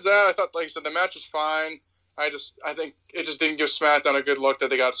besides that, I thought, like you said, the match was fine. I think it just didn't give SmackDown a good look that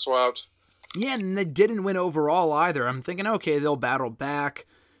they got swept. Yeah, and they didn't win overall either. I'm thinking, okay, they'll battle back.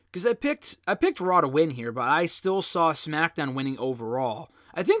 Because I picked Raw to win here, but I still saw SmackDown winning overall.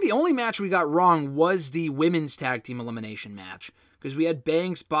 I think the only match we got wrong was the women's tag team elimination match. Because we had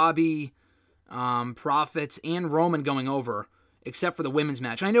Banks, Bobby, Profits, and Roman going over, except for the women's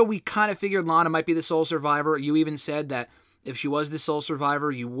match. I know we kind of figured Lana might be the sole survivor. You even said that if she was the sole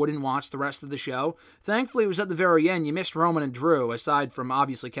survivor, you wouldn't watch the rest of the show. Thankfully, it was at the very end. You missed Roman and Drew, aside from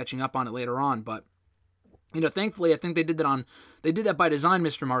obviously catching up on it later on. But, thankfully, I think they did that by design,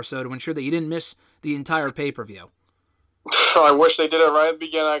 Mr. Marceau, to ensure that you didn't miss the entire pay-per-view. I wish they did it right at the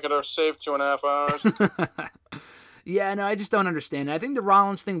beginning. I could have saved 2.5 hours. Yeah, no, I just don't understand. I think the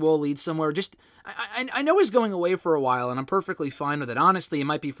Rollins thing will lead somewhere. I know he's going away for a while, and I'm perfectly fine with it. Honestly, it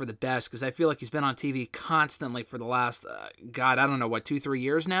might be for the best, because I feel like he's been on TV constantly for the last, 2-3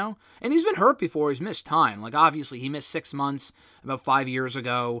 years now? And he's been hurt before. He's missed time. Like, obviously, he missed 6 months about 5 years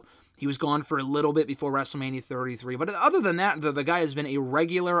ago. He was gone for a little bit before WrestleMania 33. But other than that, the guy has been a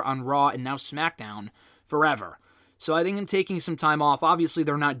regular on Raw and now SmackDown forever. So I think him taking some time off, obviously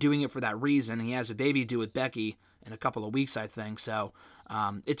they're not doing it for that reason. He has a baby due with Becky in a couple of weeks, I think. So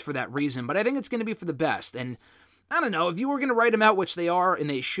it's for that reason. But I think it's going to be for the best. And I don't know, if you were going to write him out, which they are, and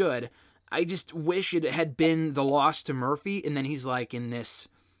they should, I just wish it had been the loss to Murphy, and then he's like in this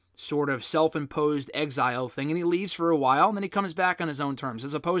sort of self-imposed exile thing, and he leaves for a while, and then he comes back on his own terms,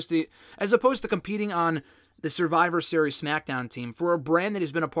 as opposed to competing on the Survivor Series SmackDown team for a brand that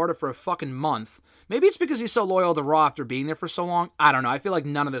he's been a part of for a fucking month. Maybe it's because he's so loyal to Raw after being there for so long. I don't know. I feel like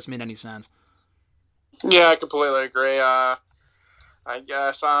none of this made any sense. Yeah, I completely agree. I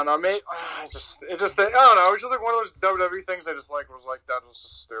guess, I don't know. Maybe, I don't know. It was just like one of those WWE things I just was like, that was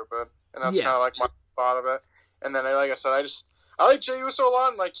just stupid. And that's kind of like my thought of it. And then, like I said, I like Jey Uso a lot,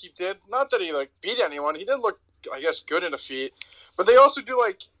 and like he did, not that he like beat anyone, he did look, I guess, good in defeat. But they also do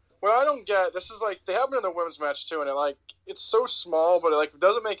like, what I don't get, this is like, they happened in the women's match too, and it's so small, but it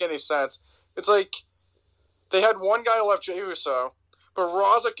doesn't make any sense. It's like, they had one guy left, Jey Uso, but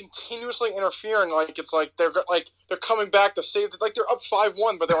Raw's like continuously interfering. Like it's like they're coming back to save. Like they're up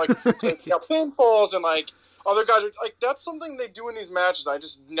 5-1, but they're like got pinfalls and like other guys are like that's something they do in these matches. I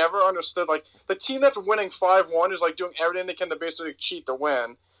just never understood. Like the team that's winning 5-1 is like doing everything they can to basically cheat to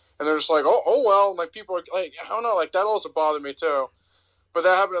win, and they're just like oh well. And, like people are like I don't know. Like that also bothered me too. But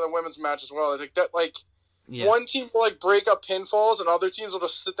that happened in the women's match as well. Like that like. Yeah. One team will like break up pinfalls, and other teams will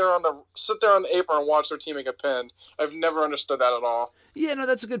just sit there on the apron and watch their team get pinned. I've never understood that at all. Yeah, no,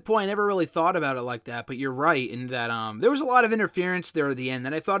 that's a good point. I never really thought about it like that, but you're right in that there was a lot of interference there at the end,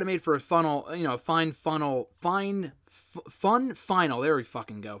 and I thought it made for a fun final. There we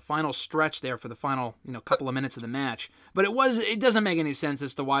fucking go. Final stretch there for the final couple of minutes of the match. But it doesn't make any sense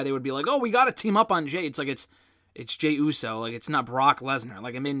as to why they would be like, oh, we got to team up on Jay. It's like it's Jey Uso, like it's not Brock Lesnar.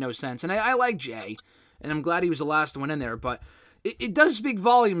 Like it made no sense, and I like Jay. And I'm glad he was the last one in there, but it does speak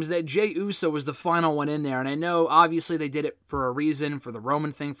volumes that Jey Uso was the final one in there. And I know, obviously, they did it for a reason, for the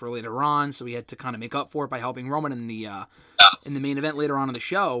Roman thing for later on, so he had to kind of make up for it by helping Roman in the main event later on in the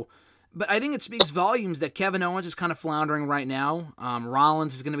show. But I think it speaks volumes that Kevin Owens is kind of floundering right now.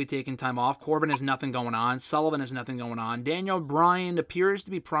 Rollins is going to be taking time off. Corbin has nothing going on. Sullivan has nothing going on. Daniel Bryan appears to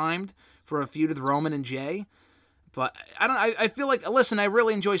be primed for a feud with Roman and Jey. But I feel like, listen, I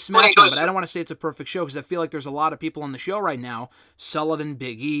really enjoy SmackDown, but I don't want to say it's a perfect show because I feel like there's a lot of people on the show right now, Sullivan,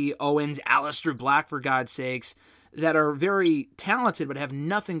 Big E, Owens, Aleister Black, for God's sakes, that are very talented but have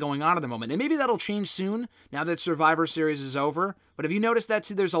nothing going on at the moment. And maybe that'll change soon now that Survivor Series is over. But have you noticed that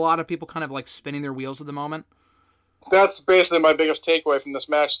too? There's a lot of people kind of like spinning their wheels at the moment. That's basically my biggest takeaway from this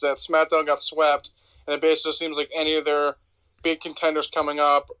match is that SmackDown got swept, and it basically seems like any of their big contenders coming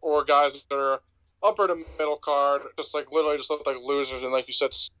up or guys that are upper to middle card, just like literally just look like losers, and like you said,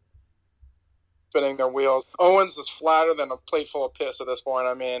 spinning their wheels. Owens is flatter than a plate full of piss at this point.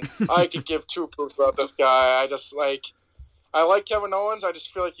 I mean, I could give two poops about this guy. I like Kevin Owens. I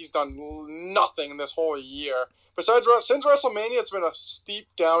just feel like he's done nothing in this whole year. Besides, since WrestleMania, it's been a steep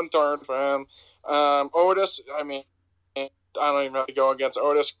downturn for him. Otis, I mean, I don't even have to go against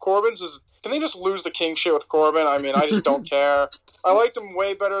Otis. Can they just lose the king shit with Corbin? I mean, I just don't care. I liked him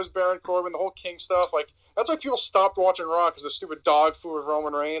way better as Baron Corbin. The whole King stuff, like that's why people stopped watching Raw because the stupid dog food with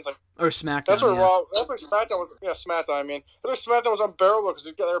Roman Reigns, like or SmackDown. That's why Raw. That's why SmackDown was. Yeah, SmackDown. I mean, that's why SmackDown was unbearable because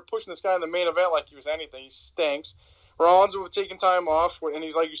they were pushing this guy in the main event like he was anything. He stinks. Rollins was taking time off, and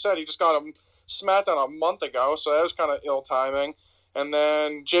he's like you said, he just got him SmackDown a month ago, so that was kind of ill timing. And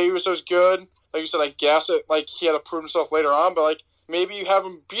then Jey Uso's good. Like you said, I guess it like he had to prove himself later on, but like. Maybe you have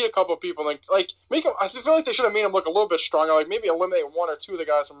him beat a couple of people, and like make him. I feel like they should have made him look a little bit stronger. Like maybe eliminate one or two of the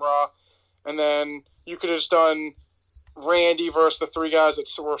guys from Raw, and then you could have just done Randy versus the three guys that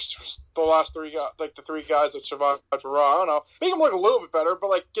were the last three guys, like the three guys that survived for Raw. I don't know, make him look a little bit better, but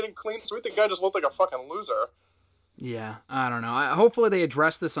like getting clean sweep, the guy just looked like a fucking loser. Yeah, I don't know. Hopefully they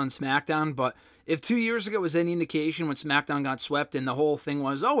address this on SmackDown, but if 2 years ago was any indication when SmackDown got swept and the whole thing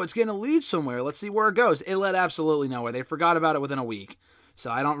was, oh, it's going to lead somewhere, let's see where it goes, it led absolutely nowhere. They forgot about it within a week.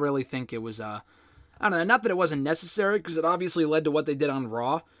 So I don't really think it was, I don't know, not that it wasn't necessary, because it obviously led to what they did on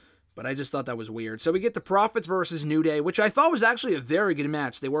Raw, but I just thought that was weird. So we get the Profits versus New Day, which I thought was actually a very good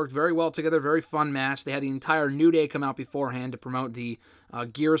match. They worked very well together, very fun match. They had the entire New Day come out beforehand to promote the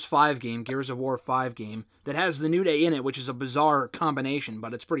Gears of War 5 game, that has the New Day in it, which is a bizarre combination,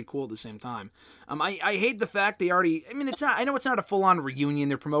 but it's pretty cool at the same time. I hate the fact they already, I know it's not a full-on reunion,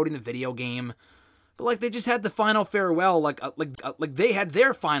 they're promoting the video game, but like they just had the final farewell, like they had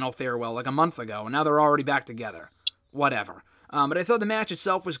their final farewell like a month ago, and now they're already back together. Whatever. But I thought the match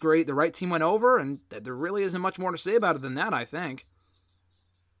itself was great. The right team went over, and there really isn't much more to say about it than that, I think.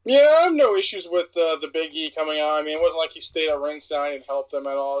 Yeah, I have no issues with the Big E coming out. I mean, it wasn't like he stayed at ringside and helped them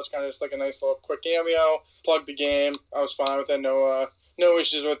at all. It was kind of just like a nice little quick cameo, plugged the game. I was fine with it. No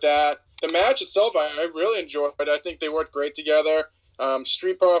issues with that. The match itself, I really enjoyed. I think they worked great together.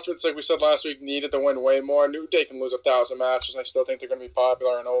 Street Profits, like we said last week, needed to win way more. New Day can lose 1,000 matches, and I still think they're going to be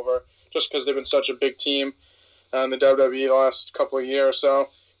popular and over, just because they've been such a big team in the WWE the last couple of years. So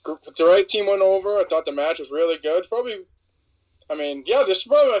the right team went over. I thought the match was really good. This is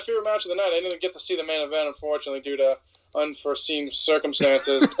probably my favorite match of the night. I didn't get to see the main event, unfortunately, due to unforeseen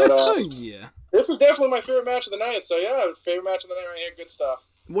circumstances. But yeah, this was definitely my favorite match of the night. So yeah, favorite match of the night right here. Good stuff.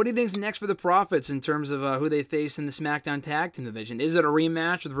 What do you think's next for the Profits in terms of who they face in the SmackDown Tag Team division? Is it a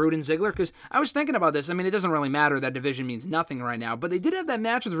rematch with Rude and Ziggler? Because I was thinking about this. It doesn't really matter. That division means nothing right now. But they did have that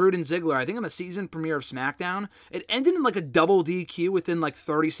match with Rude and Ziggler, I think on the season premiere of SmackDown. It ended in like a double DQ within like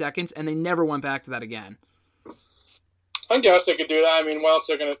 30 seconds, and they never went back to that again. I guess they could do that. What else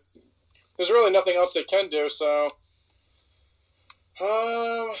they're going to... There's really nothing else they can do, so... Yeah,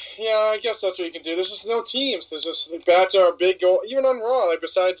 I guess that's what you can do. There's just no teams. There's just back to our big goal. Even on Raw, like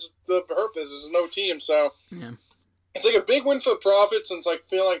besides the purpose, there's no team. So Yeah. it's like a big win for the Profits, and it's like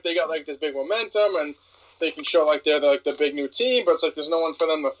feeling like they got like this big momentum, and they can show like they're like the big new team. But it's like there's no one for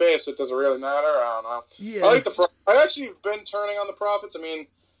them to face. So it doesn't really matter. I don't know. Yeah. I like I actually been turning on the Profits. I mean,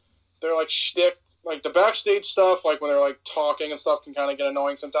 they're like shtick, like the backstage stuff, like when they're like talking and stuff, can kind of get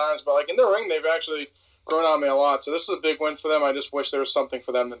annoying sometimes. But like in the ring, they've actually grown on me a lot. So this is a big win for them. I just wish there was something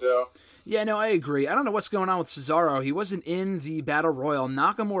for them to do. Yeah, no, I agree. I don't know what's going on with Cesaro. He wasn't in the Battle Royal.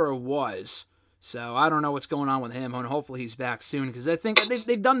 Nakamura was. So I don't know what's going on with him, and hopefully he's back soon, because I think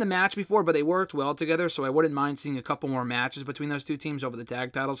they've done the match before, but they worked well together, so I wouldn't mind seeing a couple more matches between those two teams over the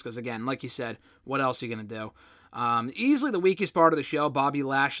tag titles, because again, like you said, what else are you going to do? Easily the weakest part of the show, Bobby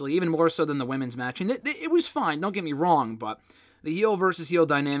Lashley, even more so than the women's match, and it was fine, don't get me wrong, but the heel versus heel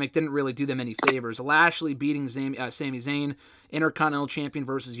dynamic didn't really do them any favors. Lashley beating Sami Zayn, Intercontinental Champion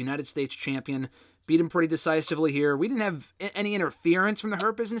versus United States Champion, beat him pretty decisively here. We didn't have any interference from the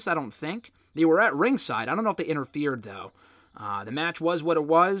Hurt Business, I don't think. They were at ringside. I don't know if they interfered, though. The match was what it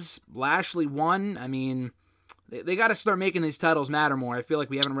was. Lashley won. I mean, they got to start making these titles matter more. I feel like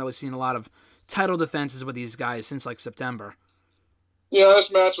we haven't really seen a lot of title defenses with these guys since, like, September. Yeah, this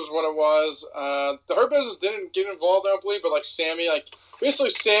match was what it was. The Hurt Business didn't get involved, I don't believe, but, like, Sammy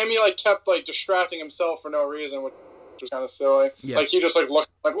kept, like, distracting himself for no reason, which was kind of silly. Yeah. Like, he just, like,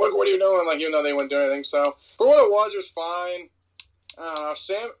 looked, like, what are you doing? Like, even though they wouldn't do anything. So, for what it was fine. I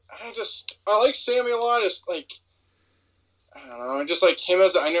like Sammy a lot. Just, like, I don't know. Just, like, him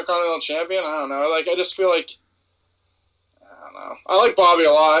as the Intercontinental Champion, I don't know. Like, I just feel like, I don't know. I like Bobby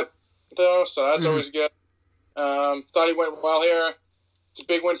a lot, though, so that's always good. Thought he went well here. It's a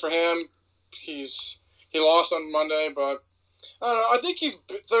big win for him. He lost on Monday, but I don't know. I think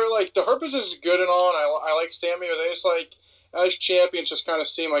they're like, the Hurt Business is good and all, and I like Sammy, but they just, like, as champions, just kind of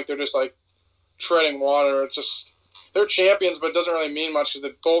seem like they're just, like, treading water. It's just, they're champions, but it doesn't really mean much because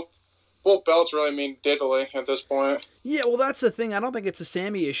both belts really mean diddly at this point. Yeah, well, that's the thing. I don't think it's a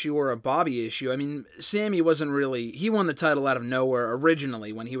Sammy issue or a Bobby issue. I mean, Sammy wasn't really... He won the title out of nowhere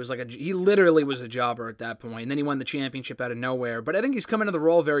originally when he was like he literally was a jobber at that point, and then he won the championship out of nowhere. But I think he's come into the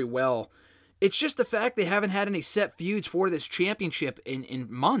role very well. It's just the fact they haven't had any set feuds for this championship in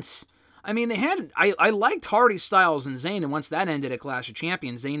months. I mean, they had... I liked Hardy, Styles, and Zayn, and once that ended at Clash of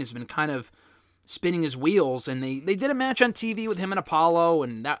Champions, Zayn has been kind of spinning his wheels, and they did a match on TV with him and Apollo,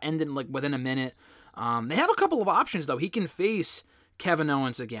 and that ended like within a minute. They have a couple of options, though. He can face Kevin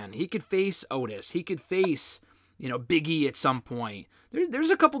Owens again. He could face Otis. He could face, Big E at some point. There's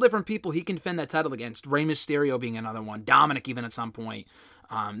a couple different people he can defend that title against. Rey Mysterio being another one. Dominic even at some point.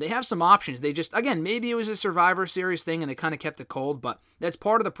 They have some options. They just, again, maybe it was a Survivor Series thing and they kind of kept it cold, but that's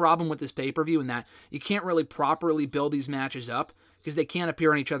part of the problem with this pay-per-view in that you can't really properly build these matches up because they can't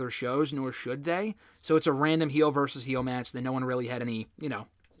appear on each other's shows, nor should they. So it's a random heel versus heel match that no one really had any,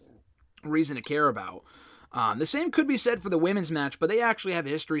 reason to care about. The same could be said for the women's match, but they actually have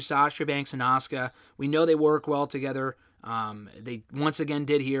history. Sasha Banks and Asuka. We know they work well together. They once again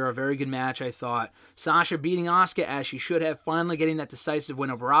did here a very good match, I thought. Sasha beating Asuka as she should have, finally getting that decisive win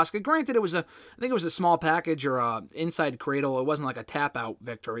over Asuka. Granted, I think it was a small package or a inside cradle. It wasn't like a tap out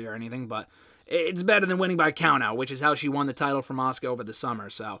victory or anything, but it's better than winning by count out, which is how she won the title from Asuka over the summer.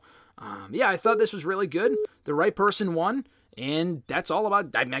 So, yeah, I thought this was really good. The right person won. And that's all about,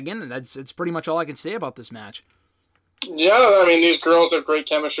 again, it's pretty much all I can say about this match. Yeah, I mean, these girls have great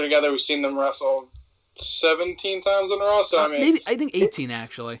chemistry together. We've seen them wrestle 17 times in a row. So I mean, I think 18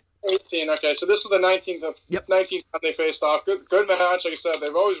 actually. 18. Okay, so this was the 19th. Yep. 19th time they faced off. Good match. Like I said,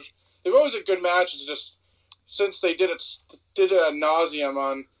 they've always had good matches. Just since they did it ad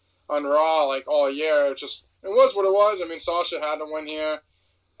nauseum on Raw like all year, it was what it was. I mean, Sasha had to win here.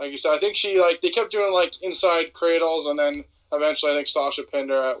 Like you said, I think they kept doing like inside cradles, and then eventually I think Sasha pinned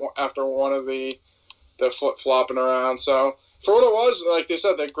her after one of the flip-flopping around. So for what it was, like they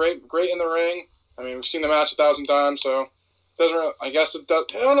said, they're great in the ring. I mean, we've seen the match 1,000 times, so it doesn't really, I guess it does.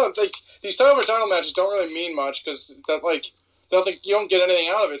 I don't know. Like these title matches don't really mean much because you don't get anything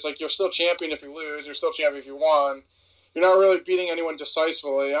out of it. It's like you're still champion if you lose. You're still champion if you won. You're not really beating anyone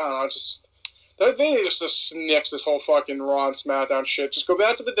decisively. I don't know. They just nix this whole fucking Raw and SmackDown shit. Just go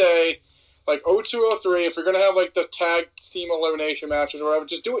back to the day. Like 0203, if you're going to have like the tag team elimination matches or whatever,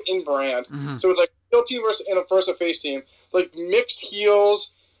 just do it in brand. Mm-hmm. So it's like heel team versus a face team. Like mixed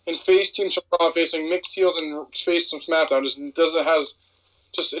heels and face teams from Raw facing mixed heels and face from SmackDown.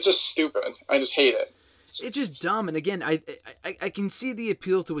 It's just stupid. I just hate it. It's just dumb. And again, I can see the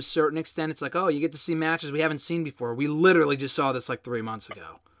appeal to a certain extent. It's like, oh, you get to see matches we haven't seen before. We literally just saw this like 3 months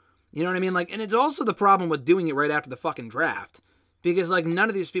ago. You know what I mean? Like, and it's also the problem with doing it right after the fucking draft. Because, like, none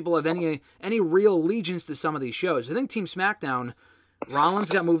of these people have any real allegiance to some of these shows. I think Team SmackDown,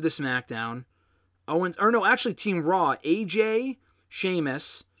 Rollins got moved to SmackDown. Team Raw, AJ,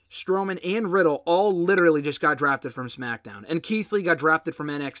 Sheamus, Strowman, and Riddle all literally just got drafted from SmackDown. And Keith Lee got drafted from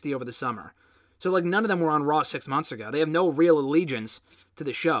NXT over the summer. So, like, none of them were on Raw 6 months ago. They have no real allegiance to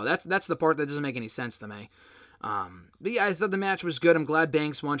the show. That's the part that doesn't make any sense to me. But yeah, I thought the match was good. I'm glad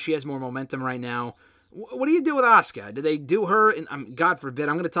Banks won. She has more momentum right now. What do you do with Asuka? Did they do her? And God forbid,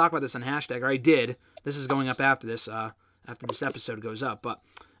 I'm going to talk about this on hashtag, or I did. This is going up after this episode goes up. But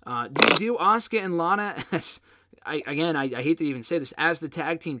do you do Asuka and Lana as, I hate to even say this, as the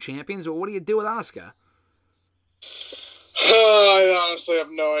tag team champions? But what do you do with Asuka? I honestly have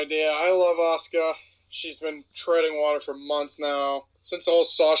no idea. I love Asuka. She's been treading water for months now. Since the whole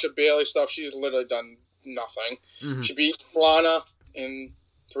Sasha Bailey stuff, she's literally done nothing. Mm-hmm. She beat Lana in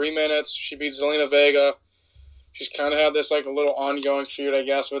 3 minutes. She beat Zelina Vega. She's kind of had this like a little ongoing feud, I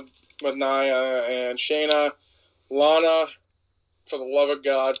guess, with Nia and Shayna. Lana, for the love of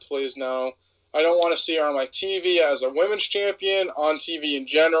God, please no. I don't want to see her on my TV as a women's champion, on TV in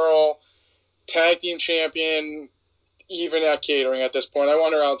general, tag team champion, even at catering at this point. I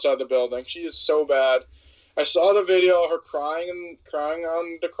want her outside the building. She is so bad. I saw the video of her crying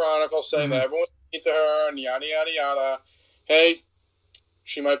on the Chronicle, saying that everyone's mean to her and yada, yada, yada. Hey,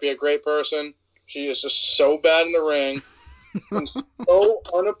 she might be a great person. She is just so bad in the ring and so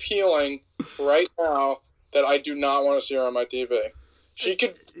unappealing right now that I do not want to see her on my TV. She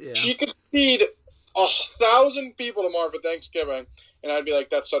could feed 1,000 people tomorrow for Thanksgiving, and I'd be like,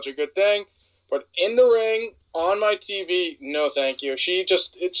 that's such a good thing. But in the ring, on my TV, no thank you.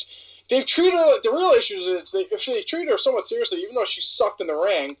 They've treated her like, the real issue is if they treat her somewhat seriously, even though she sucked in the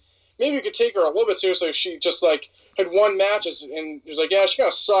ring, maybe you could take her a little bit seriously if she just like had won matches and was like, yeah, she kind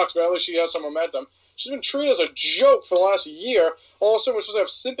of sucks, but at least she has some momentum. She's been treated as a joke for the last year. All of a sudden, we're supposed to have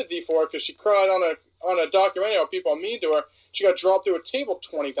sympathy for her because she cried on a documentary how people are mean to her. She got dropped through a table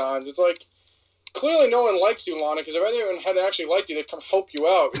 20 times. It's like, clearly no one likes you, Lana, because if anyone had actually liked you, they'd come help you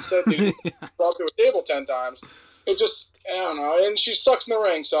out. Instead, they dropped through a table 10 times. It just, I don't know. And she sucks in the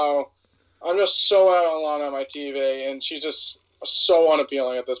ring, so I'm just so out on Lana on my TV, and she's just so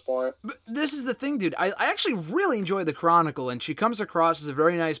unappealing at this point. But this is the thing, dude. I actually really enjoyed the Chronicle, and she comes across as a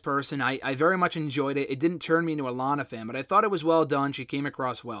very nice person. I very much enjoyed it. It didn't turn me into a Lana fan, but I thought it was well done. She came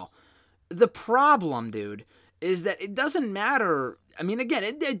across well. The problem, dude, is that it doesn't matter. I mean, again,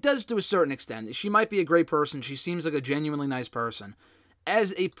 it does to a certain extent. She might be a great person. She seems like a genuinely nice person.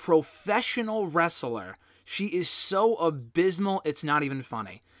 As a professional wrestler, she is so abysmal, it's not even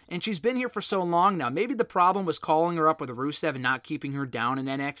funny. And she's been here for so long now. Maybe the problem was calling her up with Rusev and not keeping her down in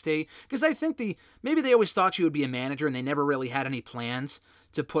NXT. Because I think maybe they always thought she would be a manager and they never really had any plans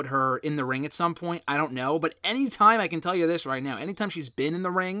to put her in the ring at some point. I don't know. But anytime, I can tell you this right now, anytime she's been in the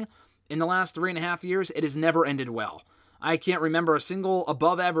ring in the last 3.5 years, it has never ended well. I can't remember a single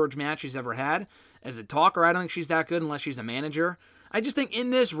above-average match she's ever had. As a talker, I don't think she's that good unless she's a manager. I just think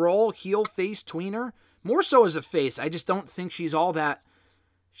in this role, heel, face, tweener, more so as a face, I just don't think she's all that...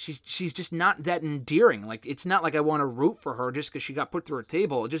 She's just not that endearing. Like, it's not like I want to root for her just because she got put through a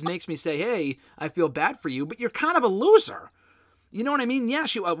table. It just makes me say, hey, I feel bad for you, but you're kind of a loser. You know what I mean? Yeah,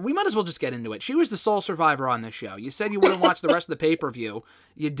 we might as well just get into it. She was the sole survivor on this show. You said you wouldn't watch the rest of the pay-per-view.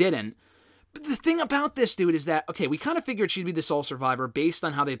 You didn't. But the thing about this, dude, is that, okay, we kind of figured she'd be the sole survivor based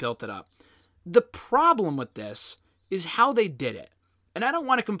on how they built it up. The problem with this is how they did it. And I don't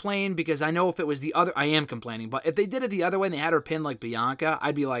want to complain because I know if it was the other... I am complaining, but if they did it the other way and they had her pinned like Bianca,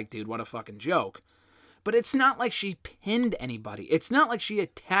 I'd be like, dude, what a fucking joke. But it's not like she pinned anybody. It's not like she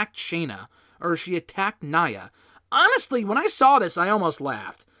attacked Shayna or she attacked Nia. Honestly, when I saw this, I almost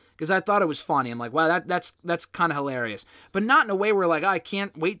laughed because I thought it was funny. I'm like, wow, that's kind of hilarious. But not in a way where like, I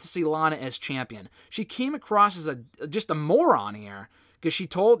can't wait to see Lana as champion. She came across as just a moron here. Because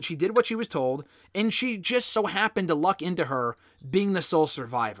she did what she was told, and she just so happened to luck into her being the sole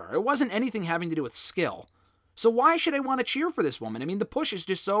survivor. It wasn't anything having to do with skill. So why should I want to cheer for this woman? I mean, the push is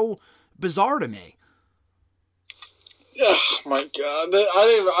just so bizarre to me. Oh my God. I'm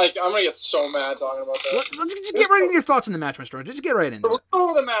going to get so mad talking about this. Let's just get right into your thoughts on the match, Mr. Roach. Just get right into it. Let's go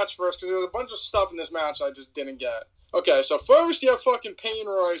over the match first, because there was a bunch of stuff in this match I just didn't get. Okay, so first you have fucking Peyton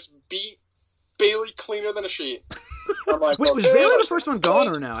Royce beat Bayley cleaner than a sheet. I'm like, wait, was Bayley the first one gone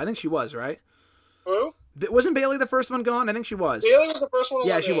or no? I think she was, right? Who? Wasn't Bayley the first one gone? I think she was. Bayley was the first one.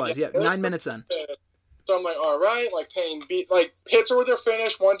 Yeah, she was. Yeah, 9 minutes in. So I'm like, all right, like Payne hits her with her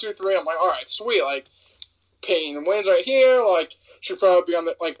finish, 1, 2, 3. I'm like, all right, sweet. Like Payne wins right here. Like she'll probably be on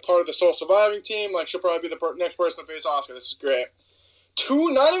the part of the sole surviving team. Like she'll probably be the next person to face Asuka. This is great.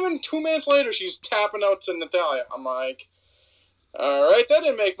 Not even 2 minutes later, she's tapping out to Natalya. I'm like, All right, that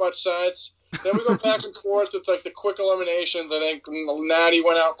didn't make much sense. Then we go back and forth with like the quick eliminations. I think Natty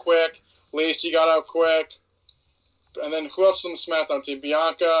went out quick. Lacey got out quick. And then who else on the SmackDown team?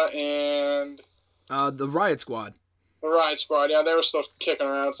 Bianca and... the Riot Squad. The Riot Squad, yeah, they were still kicking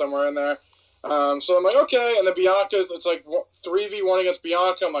around somewhere in there. So I'm like, okay. And then Bianca's, it's like 3v1 against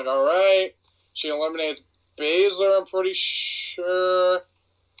Bianca. I'm like, all right. She eliminates Baszler, I'm pretty sure.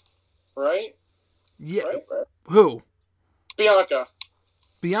 Right? Yeah. Right? Who? Bianca.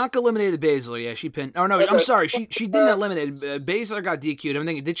 Bianca eliminated Baszler. Yeah, she pinned. Oh, no, Okay. I'm sorry. She didn't eliminate. Baszler got DQ'd. I'm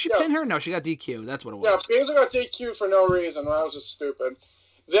thinking, did she pin her? No, she got DQ'd. That's what it was. Yeah, Baszler got DQ'd for no reason. That was just stupid.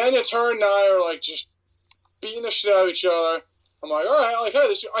 Then it's her and Nia are like just beating the shit out of each other. I'm like, all right, like,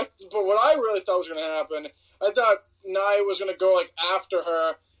 hey, but what I really thought was going to happen, I thought Nia was going to go like after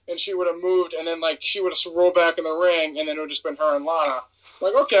her, and she would have moved, and then like she would have rolled back in the ring, and then it would have just been her and Lana. I'm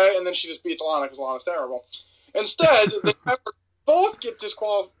like, okay, and then she just beats Lana because Lana's terrible. Instead, they both get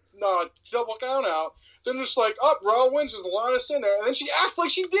disqualified. No, double count out. Then it's like, Raw wins because Lana's in there, and then she acts like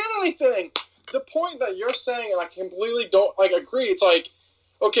she did anything. The point that you're saying, and I completely don't like agree. It's like,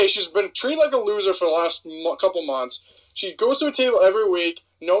 okay, she's been treated like a loser for the last couple months. She goes to a table every week.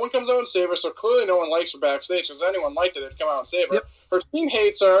 No one comes out and saves her, so clearly no one likes her backstage. Because if anyone liked her, they'd come out and save her. Yep. Her team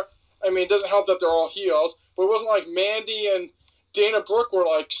hates her. I mean, it doesn't help that they're all heels, but it wasn't like Mandy and Dana Brooke were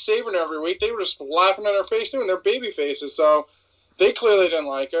like saving her every week. They were just laughing in her face too, and they're baby faces. So they clearly didn't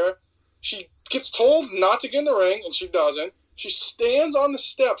like her. She gets told not to get in the ring, and she doesn't. She stands on the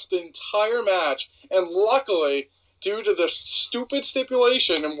steps the entire match, and luckily, due to this stupid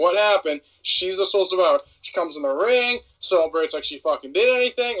stipulation and what happened, she's the sole survivor. She comes in the ring, celebrates like she fucking did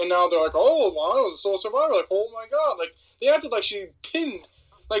anything, and now they're like, oh, Lana was the sole survivor. Like, oh my god. Like, they acted like she pinned,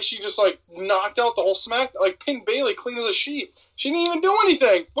 like she just, like, knocked out the whole smack, like, pinned Bayley clean as a sheet. She didn't even do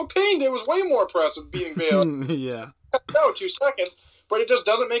anything. But pinned, it was way more impressive beating Bayley. Yeah. No, 2 seconds. But it just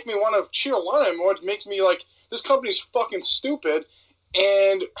doesn't make me want to cheer Lana anymore. It makes me like, this company's fucking stupid,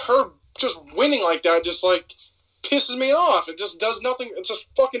 and her just winning like that just, like, pisses me off. It just does nothing. It's just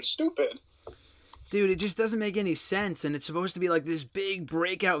fucking stupid. Dude, it just doesn't make any sense, and it's supposed to be like this big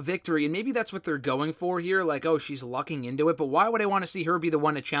breakout victory, and maybe that's what they're going for here, like, oh, she's lucking into it, but why would I want to see her be the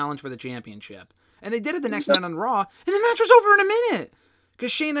one to challenge for the championship? And they did it the next night on Raw, and the match was over in a minute,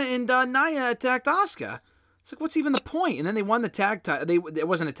 because Shayna and Nia attacked Asuka. It's like, what's even the point? And then they won the tag title. It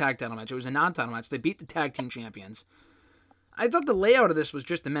wasn't a tag title match, it was a non-title match. They beat the tag team champions. I thought the layout of this was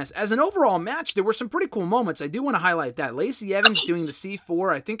just a mess. As an overall match, there were some pretty cool moments. I do want to highlight that. Lacey Evans doing the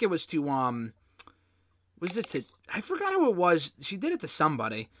C4, I think it was to, I forgot who it was. She did it to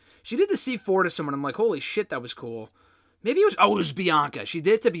somebody. She did the C4 to someone. I'm like, holy shit, that was cool. Maybe it was Bianca. She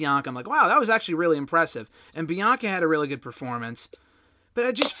did it to Bianca. I'm like, wow, that was actually really impressive. And Bianca had a really good performance. But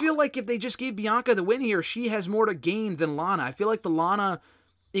I just feel like if they just gave Bianca the win here, she has more to gain than Lana. I feel like the Lana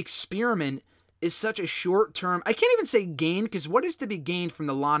experiment is such a short-term... I can't even say gain, because what is to be gained from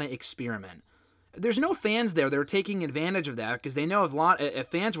the Lana experiment? There's no fans there. They're taking advantage of that, because they know if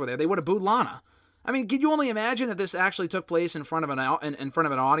fans were there, they would have booed Lana. I mean, could you only imagine if this actually took place in front of an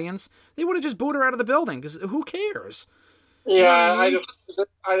audience? They would have just booed her out of the building, because who cares? Yeah, You know what I mean?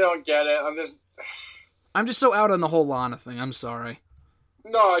 I don't get it. I'm just so out on the whole Lana thing. I'm sorry.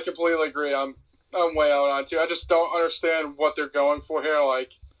 No, I completely agree. I'm way out on it too. I just don't understand what they're going for here.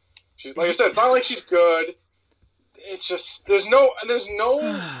 Like, she's, like I said, it's not like she's good. It's just there's no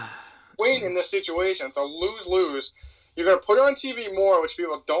win in this situation. It's a lose-lose. You're gonna put her on TV more, which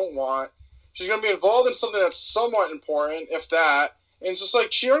people don't want. She's gonna be involved in something that's somewhat important, if that. And it's just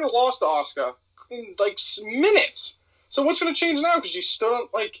like she already lost to Asuka in like minutes. So what's gonna change now? Because she still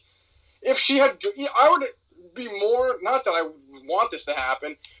like, if she had, I would be more, not that I want this to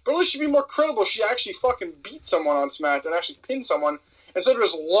happen, but at least she'd be more credible. She actually fucking beat someone on SmackDown and actually pinned someone instead of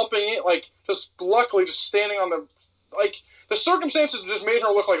just lumping it, like, just luckily just standing on the, like, the circumstances just made her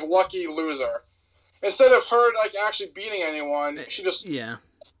look like a lucky loser. Instead of her, like, actually beating anyone, she just... Yeah.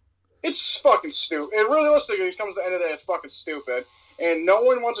 It's fucking stupid. It realistically, it comes to the end of the day, it's fucking stupid. And no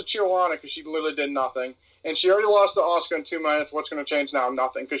one wants to cheer Lana because she literally did nothing. And she already lost to Asuka in 2 minutes. What's going to change now?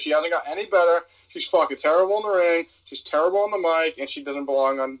 Nothing. Because she hasn't got any better. She's fucking terrible in the ring. She's terrible on the mic. And she doesn't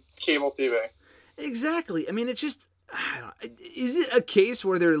belong on cable TV. Exactly. I mean, it's just... Is it a case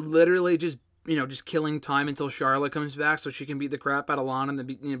where they're literally just, just killing time until Charlotte comes back so she can beat the crap out of Lana and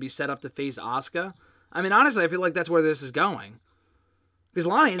then be set up to face Asuka? I mean, honestly, I feel like that's where this is going. Because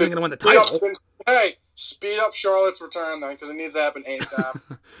Lana isn't going to win the title. Speed up Charlotte's return then, because it needs to happen ASAP.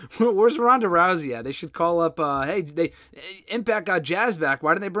 Where's Ronda Rousey at? They should call up, Impact got Jazz back.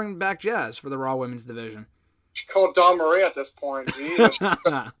 Why didn't they bring back Jazz for the Raw Women's Division? She called Dawn Marie at this point. Jesus.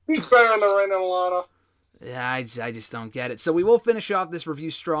 She's better in the ring than Lana. Yeah, I just don't get it. So we will finish off this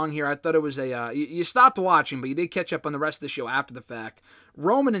review strong here. I thought it was you stopped watching, but you did catch up on the rest of the show after the fact.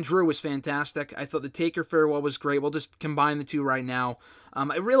 Roman and Drew was fantastic. I thought the Taker farewell was great. We'll just combine the two right now.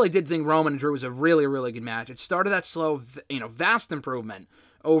 I really did think Roman and Drew was a really, really good match. It started that slow, vast improvement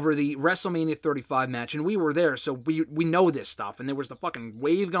over the WrestleMania 35 match, and we were there, so we know this stuff, and there was the fucking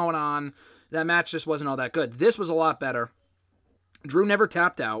wave going on. That match just wasn't all that good. This was a lot better. Drew never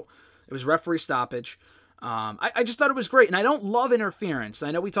tapped out. It was referee stoppage. I just thought it was great, and I don't love interference.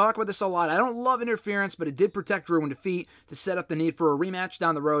 I know we talk about this a lot. I don't love interference, but it did protect Drew in defeat to set up the need for a rematch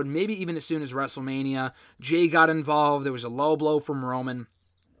down the road, maybe even as soon as WrestleMania. Jay got involved. There was a low blow from Roman.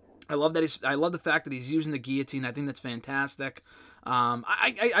 I love the fact that he's using the guillotine. I think that's fantastic.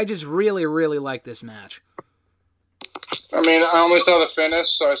 I just really, really like this match. I mean, I only saw the finish,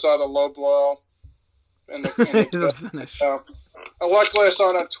 so I saw the low blow in the finish. Luckily, I saw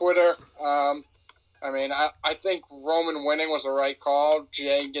it on Twitter. I mean, I think Roman winning was the right call.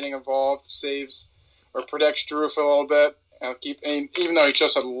 Jay getting involved saves or protects Drew for a little bit, and even though he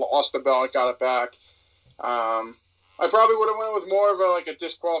just had lost the belt and got it back. I probably would have went with more of a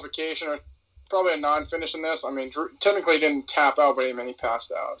disqualification or probably a non-finish in this. I mean, Drew technically didn't tap out, but he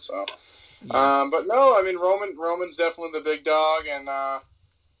passed out. So, yeah. But no, I mean, Roman's definitely the big dog, and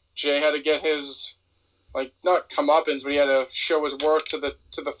Jay had to get his not comeuppance, but he had to show his work to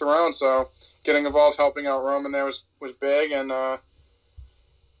the throne. So. Getting involved, helping out Roman there was big, and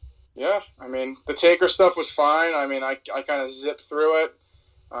yeah, I mean the Taker stuff was fine. I mean I kind of zipped through it.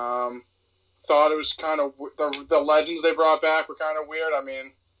 Thought it was kind of the legends they brought back were kind of weird. I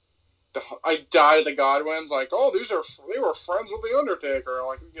mean, I died at the Godwins they were friends with the Undertaker.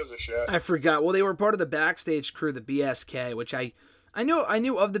 Who gives a shit? I forgot. Well, they were part of the backstage crew, the BSK, which I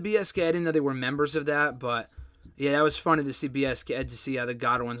knew of the BSK. I didn't know they were members of that, but. Yeah, that was funny to see BSK, to see the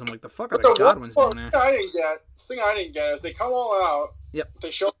Godwins. I'm like, the fuck are the Godwins doing there? The thing I didn't get is they come all out. Yep.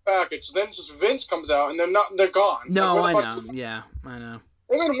 They show the package. Then just Vince comes out, and they're gone. No, I know. Yeah, I know.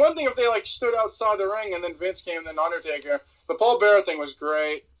 And then one thing if they stood outside the ring, and then Vince came, and then Undertaker. The Paul Bearer thing was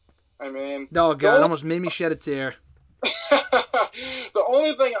great. I mean, oh god, it almost made me shed a tear. The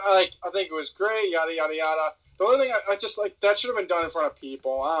only thing I think it was great. Yada yada yada. The only thing I just that should have been done in front of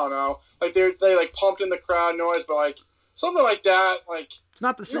people. I don't know. They pumped in the crowd noise, but something like that. It's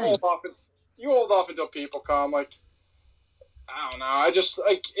not the same. You hold off until people come. I don't know. I just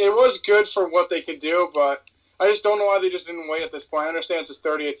it was good for what they could do, but I just don't know why they just didn't wait at this point. I understand it's his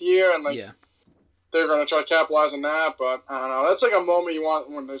 30th year, and they're gonna try to capitalize on that, but I don't know. That's a moment you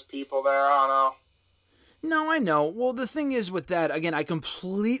want when there's people there. I don't know. No, I know. Well, the thing is with that, again, I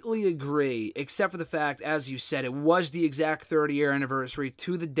completely agree, except for the fact, as you said, it was the exact 30-year anniversary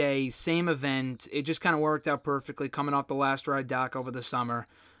to the day, same event. It just kind of worked out perfectly coming off the Last Ride doc over the summer.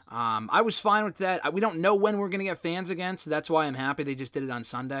 I was fine with that. We don't know when we're going to get fans again, so that's why I'm happy they just did it on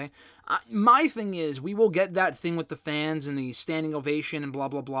Sunday. My thing is, we will get that thing with the fans and the standing ovation and blah,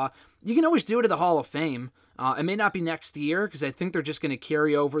 blah, blah. You can always do it at the Hall of Fame. It may not be next year, because I think they're just going to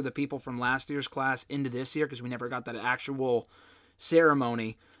carry over the people from last year's class into this year, because we never got that actual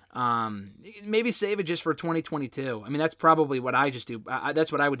ceremony. Maybe save it just for 2022. I mean, that's probably what I just do.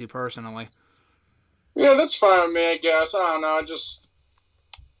 That's what I would do personally. Yeah, that's fine with me, I guess. I don't know, just...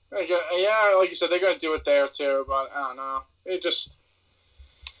 Yeah, like you said, they're going to do it there, too, but I don't know. It just...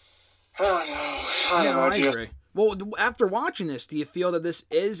 I don't know. I agree. Well, after watching this, do you feel that this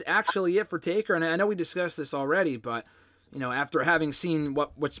is actually it for Taker? And I know we discussed this already, but, after having seen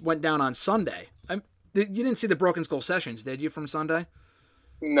what went down on Sunday, you didn't see the Broken Skull sessions, did you, from Sunday?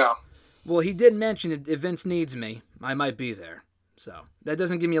 No. Well, he did mention if Vince needs me, I might be there. So that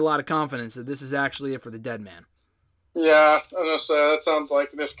doesn't give me a lot of confidence that this is actually it for the Dead Man. Yeah, I was going to say, that sounds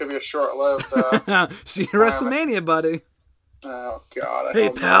like this could be a short-lived... See you at WrestleMania, buddy. Oh, God. Hey,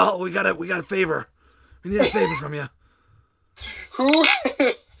 pal, we got a favor. We need a favor from you. Who?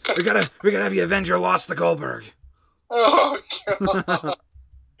 we gotta have you avenge your loss to Goldberg. Oh, God.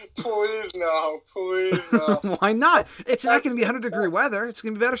 Please no. Why not? It's not going to be 100-degree weather. It's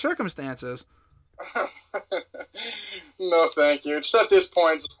going to be better circumstances. No, thank you. Just at this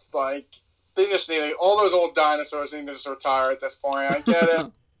point, it's they just need all those old dinosaurs need to just retire at this point. I get it.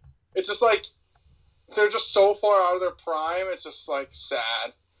 It's just they're just so far out of their prime. It's just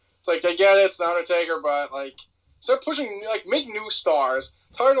sad. It's I get it. It's the Undertaker, but start pushing make new stars.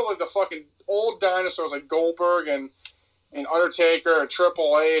 Tired of the fucking old dinosaurs like Goldberg and Undertaker and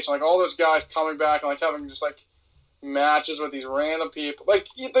Triple H and all those guys coming back and having just matches with these random people.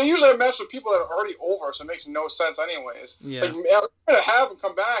 They usually have matches with people that are already over, so it makes no sense anyways. Yeah. They're gonna have them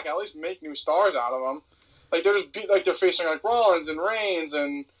come back. At least make new stars out of them. They're just they're facing Rollins and Reigns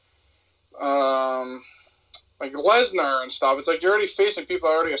and like Lesnar and stuff. It's like you're already facing people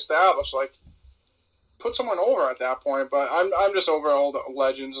that are already established. Like, put someone over at that point. But I'm just over all the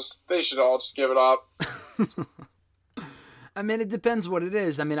legends. They should all just give it up. I mean, it depends what it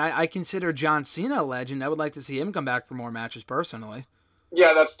is. I mean, I consider John Cena a legend. I would like to see him come back for more matches personally.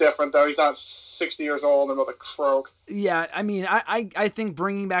 Yeah, that's different, though. He's not 60 years old and with a croak. Yeah, I mean, I think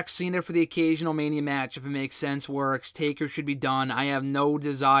bringing back Cena for the occasional Mania match, if it makes sense, works. Taker should be done. I have no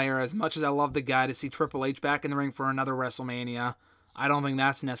desire, as much as I love the guy, to see Triple H back in the ring for another WrestleMania. I don't think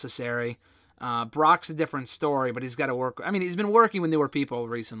that's necessary. Brock's a different story, but he's got to work. I mean, he's been working with newer people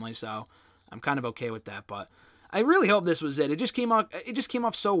recently, so I'm kind of okay with that. But I really hope this was it. It just came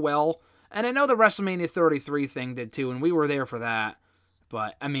off so well, and I know the WrestleMania 33 thing did too, and we were there for that.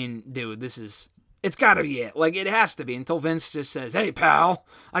 But, I mean, dude, it's got to be it. Like, it has to be until Vince just says, hey, pal.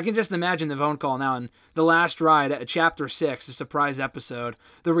 I can just imagine the phone call now. And The Last Ride, Chapter 6, the surprise episode,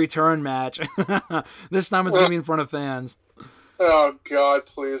 the return match. This time it's going to be in front of fans. Oh, God,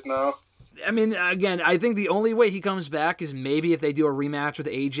 please, no. I mean, again, I think the only way he comes back is maybe if they do a rematch with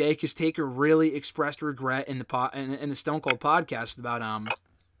AJ, because Taker really expressed regret in the Stone Cold podcast about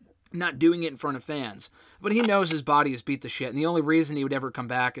not doing it in front of fans. But he knows his body has beat the shit, and the only reason he would ever come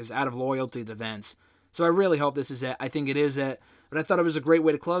back is out of loyalty to Vince. So I really hope this is it. I think it is it. But I thought it was a great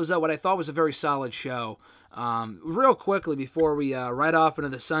way to close out what I thought was a very solid show. Real quickly, before we ride off into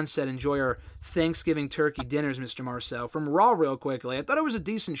the sunset, enjoy our Thanksgiving turkey dinners, Mr. Marceau. From Raw, real quickly, I thought it was a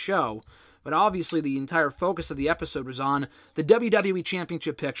decent show, but obviously the entire focus of the episode was on the WWE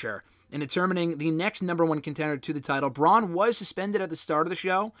Championship picture and determining the next number one contender to the title. Braun was suspended at the start of the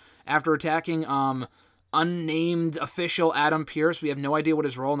show after attacking unnamed official Adam Pearce. We have no idea what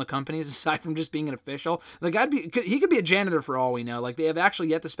his role in the company is aside from just being an official. Like, he could be a janitor for all we know. Like, they have actually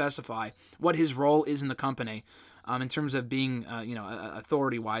yet to specify what his role is in the company in terms of being,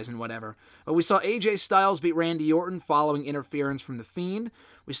 authority-wise and whatever. But we saw AJ Styles beat Randy Orton following interference from The Fiend.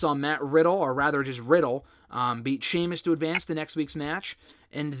 We saw Matt Riddle, or rather just Riddle, beat Sheamus to advance to next week's match.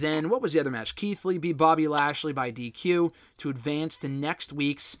 And then, what was the other match? Keith Lee beat Bobby Lashley by DQ to advance to next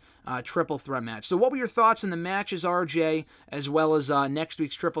week's triple threat match. So what were your thoughts on the matches, RJ, as well as next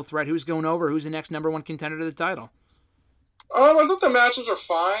week's triple threat? Who's going over? Who's the next number one contender to the title? I thought the matches were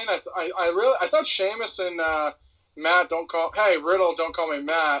fine. I thought Sheamus and Riddle, don't call me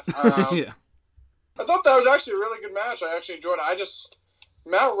Matt. Yeah. I thought that was actually a really good match. I actually enjoyed it.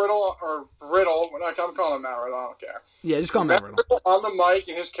 Matt Riddle, or Riddle, I'm calling him Matt Riddle, I don't care. Yeah, just call him Matt Riddle. On the mic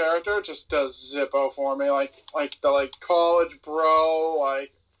and his character just does Zippo for me. Like the college bro,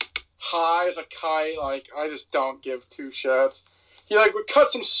 like high as a kite. Like, I just don't give two shits. He would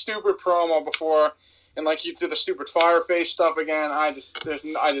cut some stupid promo before, and he did the stupid fire face stuff again. I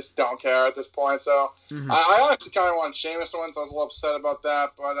just don't care at this point. So I actually kind of wanted Sheamus to win, so I was a little upset about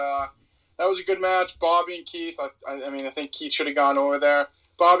that. But that was a good match. Bobby and Keith. I think Keith should have gone over there.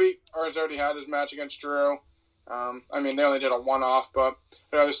 Bobby has already had his match against Drew. They only did a one-off, but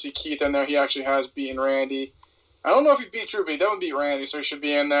I'd rather see Keith in there. He actually has beaten Randy. I don't know if he beat Drew, but he definitely beat Randy, so he should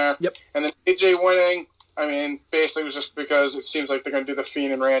be in there. Yep. And then AJ winning, basically it was just because it seems like they're going to do the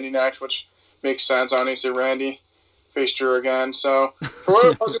Fiend and Randy next, which makes sense. I don't need to see Randy face Drew again. So, for what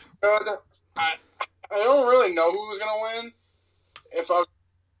it was good, I don't really know who was going to win. If I was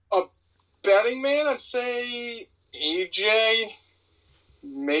a betting man, I'd say AJ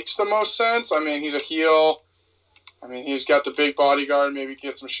makes the most sense. He's a heel. He's got the big bodyguard. Maybe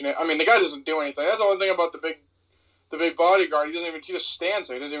get some shenanigans. The guy doesn't do anything. That's the only thing about the big bodyguard. He just stands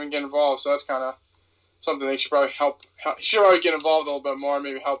there. He doesn't even get involved. So that's kind of something they should probably help. He should probably get involved a little bit more.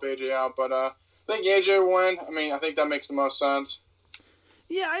 Maybe help AJ out. But I think AJ will win. I think that makes the most sense.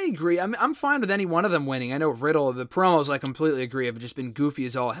 Yeah, I agree. I'm fine with any one of them winning. I know Riddle, the promos, I completely agree, have just been goofy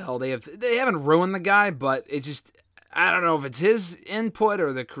as all hell. They haven't ruined the guy, but it's just, I don't know if it's his input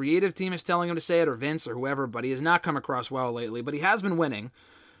or the creative team is telling him to say it or Vince or whoever, but he has not come across well lately, but he has been winning.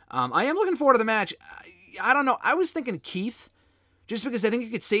 I am looking forward to the match. I don't know. I was thinking Keith, just because I think you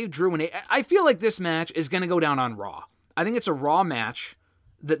could save Drew. And I feel like this match is going to go down on Raw. I think it's a Raw match,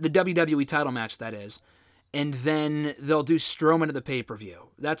 the WWE title match, that is. And then they'll do Strowman at the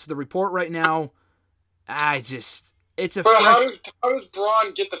pay-per-view. That's the report right now. It's a But how does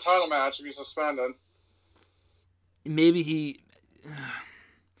Braun get the title match if he's suspended? Maybe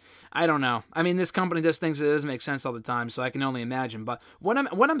I don't know. This company does things that doesn't make sense all the time, so I can only imagine. But what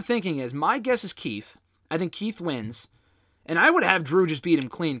I'm thinking is, my guess is Keith. I think Keith wins. And I would have Drew just beat him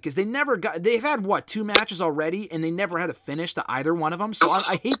clean, because they've had, 2 matches already, and they never had a finish to either one of them. So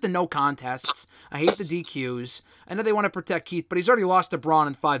I hate the no contests. I hate the DQs. I know they want to protect Keith, but he's already lost to Braun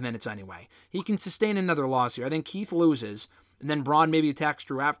in 5 minutes anyway. He can sustain another loss here. I think Keith loses, and then Braun maybe attacks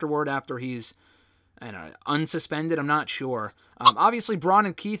Drew afterward after he's, I don't know, unsuspended. I'm not sure. Obviously, Braun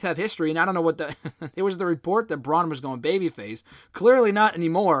and Keith have history, and I don't know what the. It was the report that Braun was going babyface. Clearly not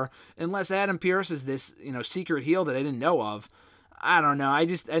anymore, unless Adam Pearce is this secret heel that I didn't know of. I don't know. I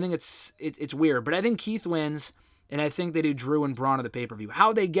think it's weird, but I think Keith wins, and I think they do Drew and Braun at the pay-per-view.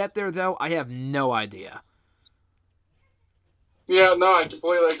 How they get there, though, I have no idea. Yeah, no, I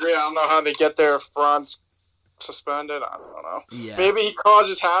completely agree. I don't know how they get there if Braun's suspended. I don't know. Yeah. Maybe he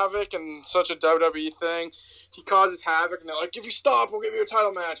causes havoc and such a WWE thing. He causes havoc and they're like, if you stop, we'll give you a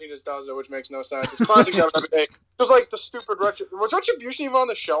title match. And he just does it, which makes no sense. It's classic WWE. Just like the stupid was Retribution even on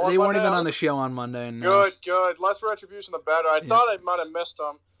the show on Monday? They weren't even on the show on Monday. No. Good. Less Retribution, the better. I thought I might have missed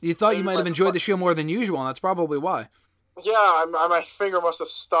them. You thought you might have enjoyed the show more than usual, and that's probably why. Yeah, my finger must have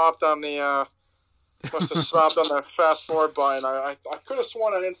stopped on the fast forward button. I could have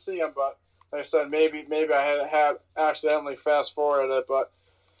sworn I didn't see him, but like I said, maybe I had accidentally fast forwarded it, but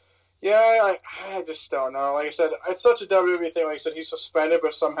yeah, I just don't know. Like I said, it's such a WWE thing. Like I said, he's suspended,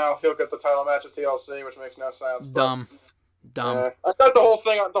 but somehow he'll get the title match at TLC, which makes no sense. Dumb. Yeah. I thought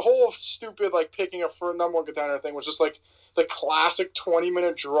the whole stupid picking a number one contender thing was just like the classic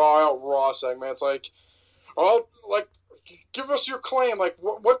 20-minute draw out Raw segment. It's like, give us your claim. Like,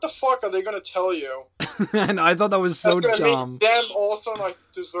 what the fuck are they going to tell you? And I thought that was so dumb. Make them also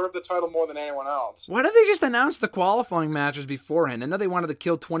deserve the title more than anyone else. Why did they just announce the qualifying matches beforehand? I know they wanted to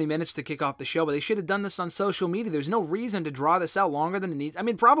kill 20 minutes to kick off the show, but they should have done this on social media. There's no reason to draw this out longer than it needs. I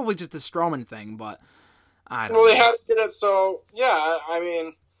mean, probably just the Strowman thing, but I don't know. They had to get it, so yeah. I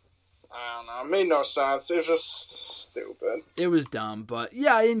mean, I don't know. It made no sense. It was just stupid. It was dumb, but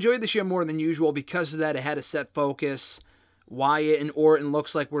yeah, I enjoyed the show more than usual because of that. It had a set focus. Wyatt and Orton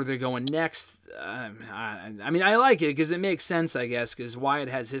looks like where they're going next. I mean, I like it because it makes sense, I guess, because Wyatt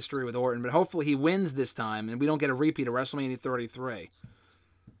has history with Orton, but hopefully he wins this time and we don't get a repeat of WrestleMania 33.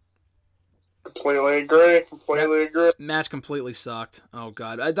 Completely agree. Match completely sucked. Oh,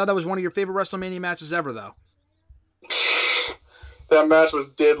 God. I thought that was one of your favorite WrestleMania matches ever, though. That match was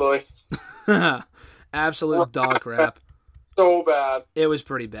diddly. Absolute dog crap. So bad. It was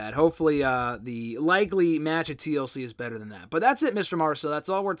pretty bad. Hopefully, the likely match at TLC is better than that. But that's it, Mr. Marceau. That's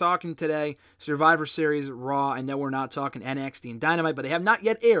all we're talking today. Survivor Series, Raw. I know we're not talking NXT and Dynamite, but they have not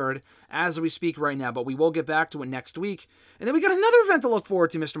yet aired as we speak right now. But we will get back to it next week. And then we got another event to look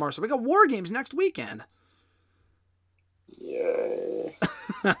forward to, Mr. Marceau. We got War Games next weekend. Yay.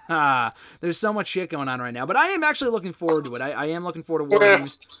 There's so much shit going on right now. But I am actually looking forward to it. I am looking forward to War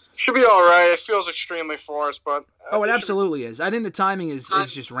Games. Should be all right. It feels extremely forced, but it absolutely is. I think the timing is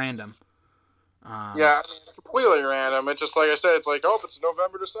just random. Yeah, it's completely random. It's just like I said. It's like, it's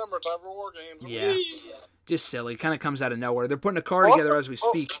November, December, time for War Games. Yeah, just silly. Kind of comes out of nowhere. They're putting a card together as we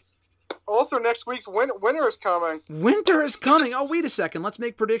speak. Also, next week's winter is coming. Winter is coming. Oh, wait a second. Let's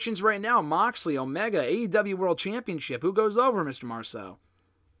make predictions right now. Moxley, Omega, AEW World Championship. Who goes over, Mr. Marceau?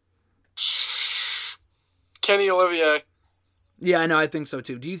 Kenny Olivier. Yeah, I know. I think so,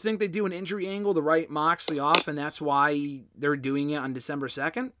 too. Do you think they do an injury angle to write Moxley off, and that's why they're doing it on December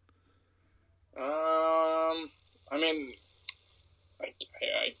 2nd? I mean,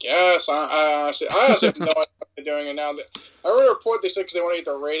 I guess. I honestly have no idea what they're doing it now. I read a report they said because they want to get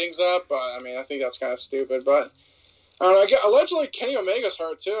their ratings up, but I mean, I think that's kind of stupid. But I don't know. Allegedly, Kenny Omega's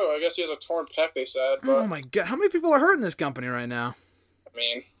hurt, too. I guess he has a torn pec, they said. But, oh, my God. How many people are hurt in this company right now? I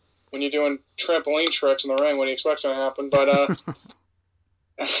mean, when you're doing trampoline tricks in the ring, what do you expect's going to happen? But,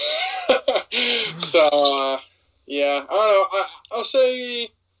 yeah. I don't know. I'll say,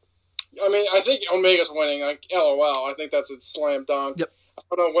 I mean, I think Omega's winning. Like, LOL. I think that's a slam dunk. Yep.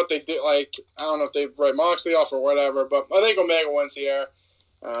 I don't know what they did. Like, I don't know if they write Moxley off or whatever, but I think Omega wins here.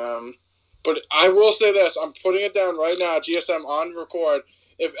 But I will say this. I'm putting it down right now, GSM on record.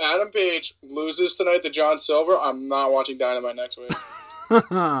 If Adam Page loses tonight to John Silver, I'm not watching Dynamite next week.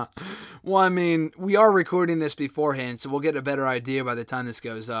 Well, I mean, we are recording this beforehand, so we'll get a better idea by the time this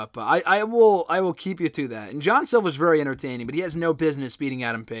goes up. But I will keep you to that. And John Silver's very entertaining, but he has no business beating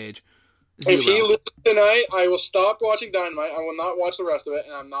Adam Page. Zero. If he loses tonight, I will stop watching Dynamite. I will not watch the rest of it,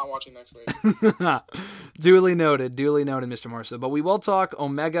 and I'm not watching next week. Duly noted, Mr. Marceau. But we will talk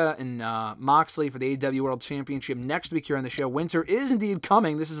Omega and Moxley for the AEW World Championship next week here on the show. Winter is indeed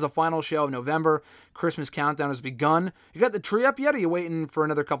coming. This is the final show of November. Christmas countdown has begun. You got the tree up yet, or are you waiting for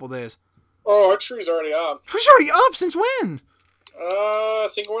another couple days? Oh, our tree's already up. Tree's already up? Since when? I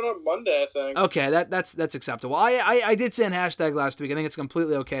think it went up Monday, I think. Okay, that's acceptable. I did say in hashtag last week, I think it's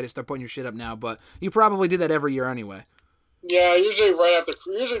completely okay to start putting your shit up now, but you probably do that every year anyway. Yeah, usually do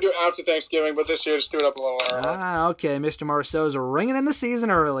it after Thanksgiving, but this year just do it up a little early. Okay, Mr. Marceau's ringing in the season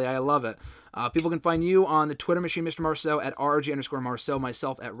early. I love it. People can find you on the Twitter machine, Mr. Marceau, at RG_Marceau,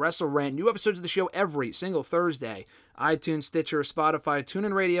 myself at WrestleRant. New episodes of the show every single Thursday. iTunes, Stitcher, Spotify,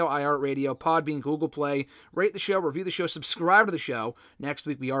 TuneIn Radio, iHeartRadio, Podbean, Google Play. Rate the show, review the show, subscribe to the show. Next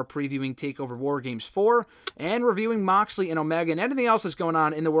week we are previewing TakeOver War Games 4 and reviewing Moxley and Omega and anything else that's going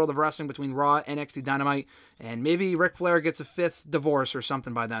on in the world of wrestling between Raw, NXT Dynamite, and maybe Ric Flair gets a 5th divorce or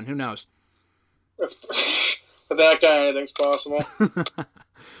something by then. Who knows? With that guy, anything's possible.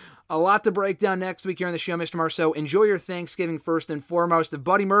 A lot to break down next week here on the show, Mr. Marceau. Enjoy your Thanksgiving first and foremost. If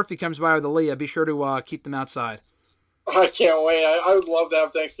Buddy Murphy comes by with Aaliyah, be sure to keep them outside. I can't wait. I would love to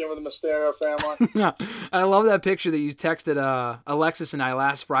have Thanksgiving with the Mysterio family. I love that picture that you texted Alexis and I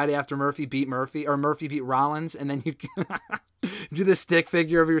last Friday after Murphy beat Rollins, and then you do the stick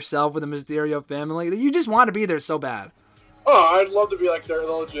figure of yourself with the Mysterio family. You just want to be there so bad. Oh, I'd love to be like their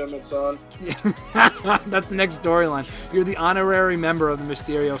legitimate son. That's the next storyline. You're the honorary member of the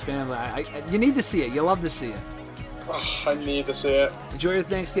Mysterio family. You need to see it. You love to see it. Oh, I need to see it. Enjoy your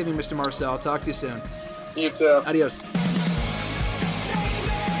Thanksgiving, Mr. Marcel. I'll talk to you soon. You too. Adios.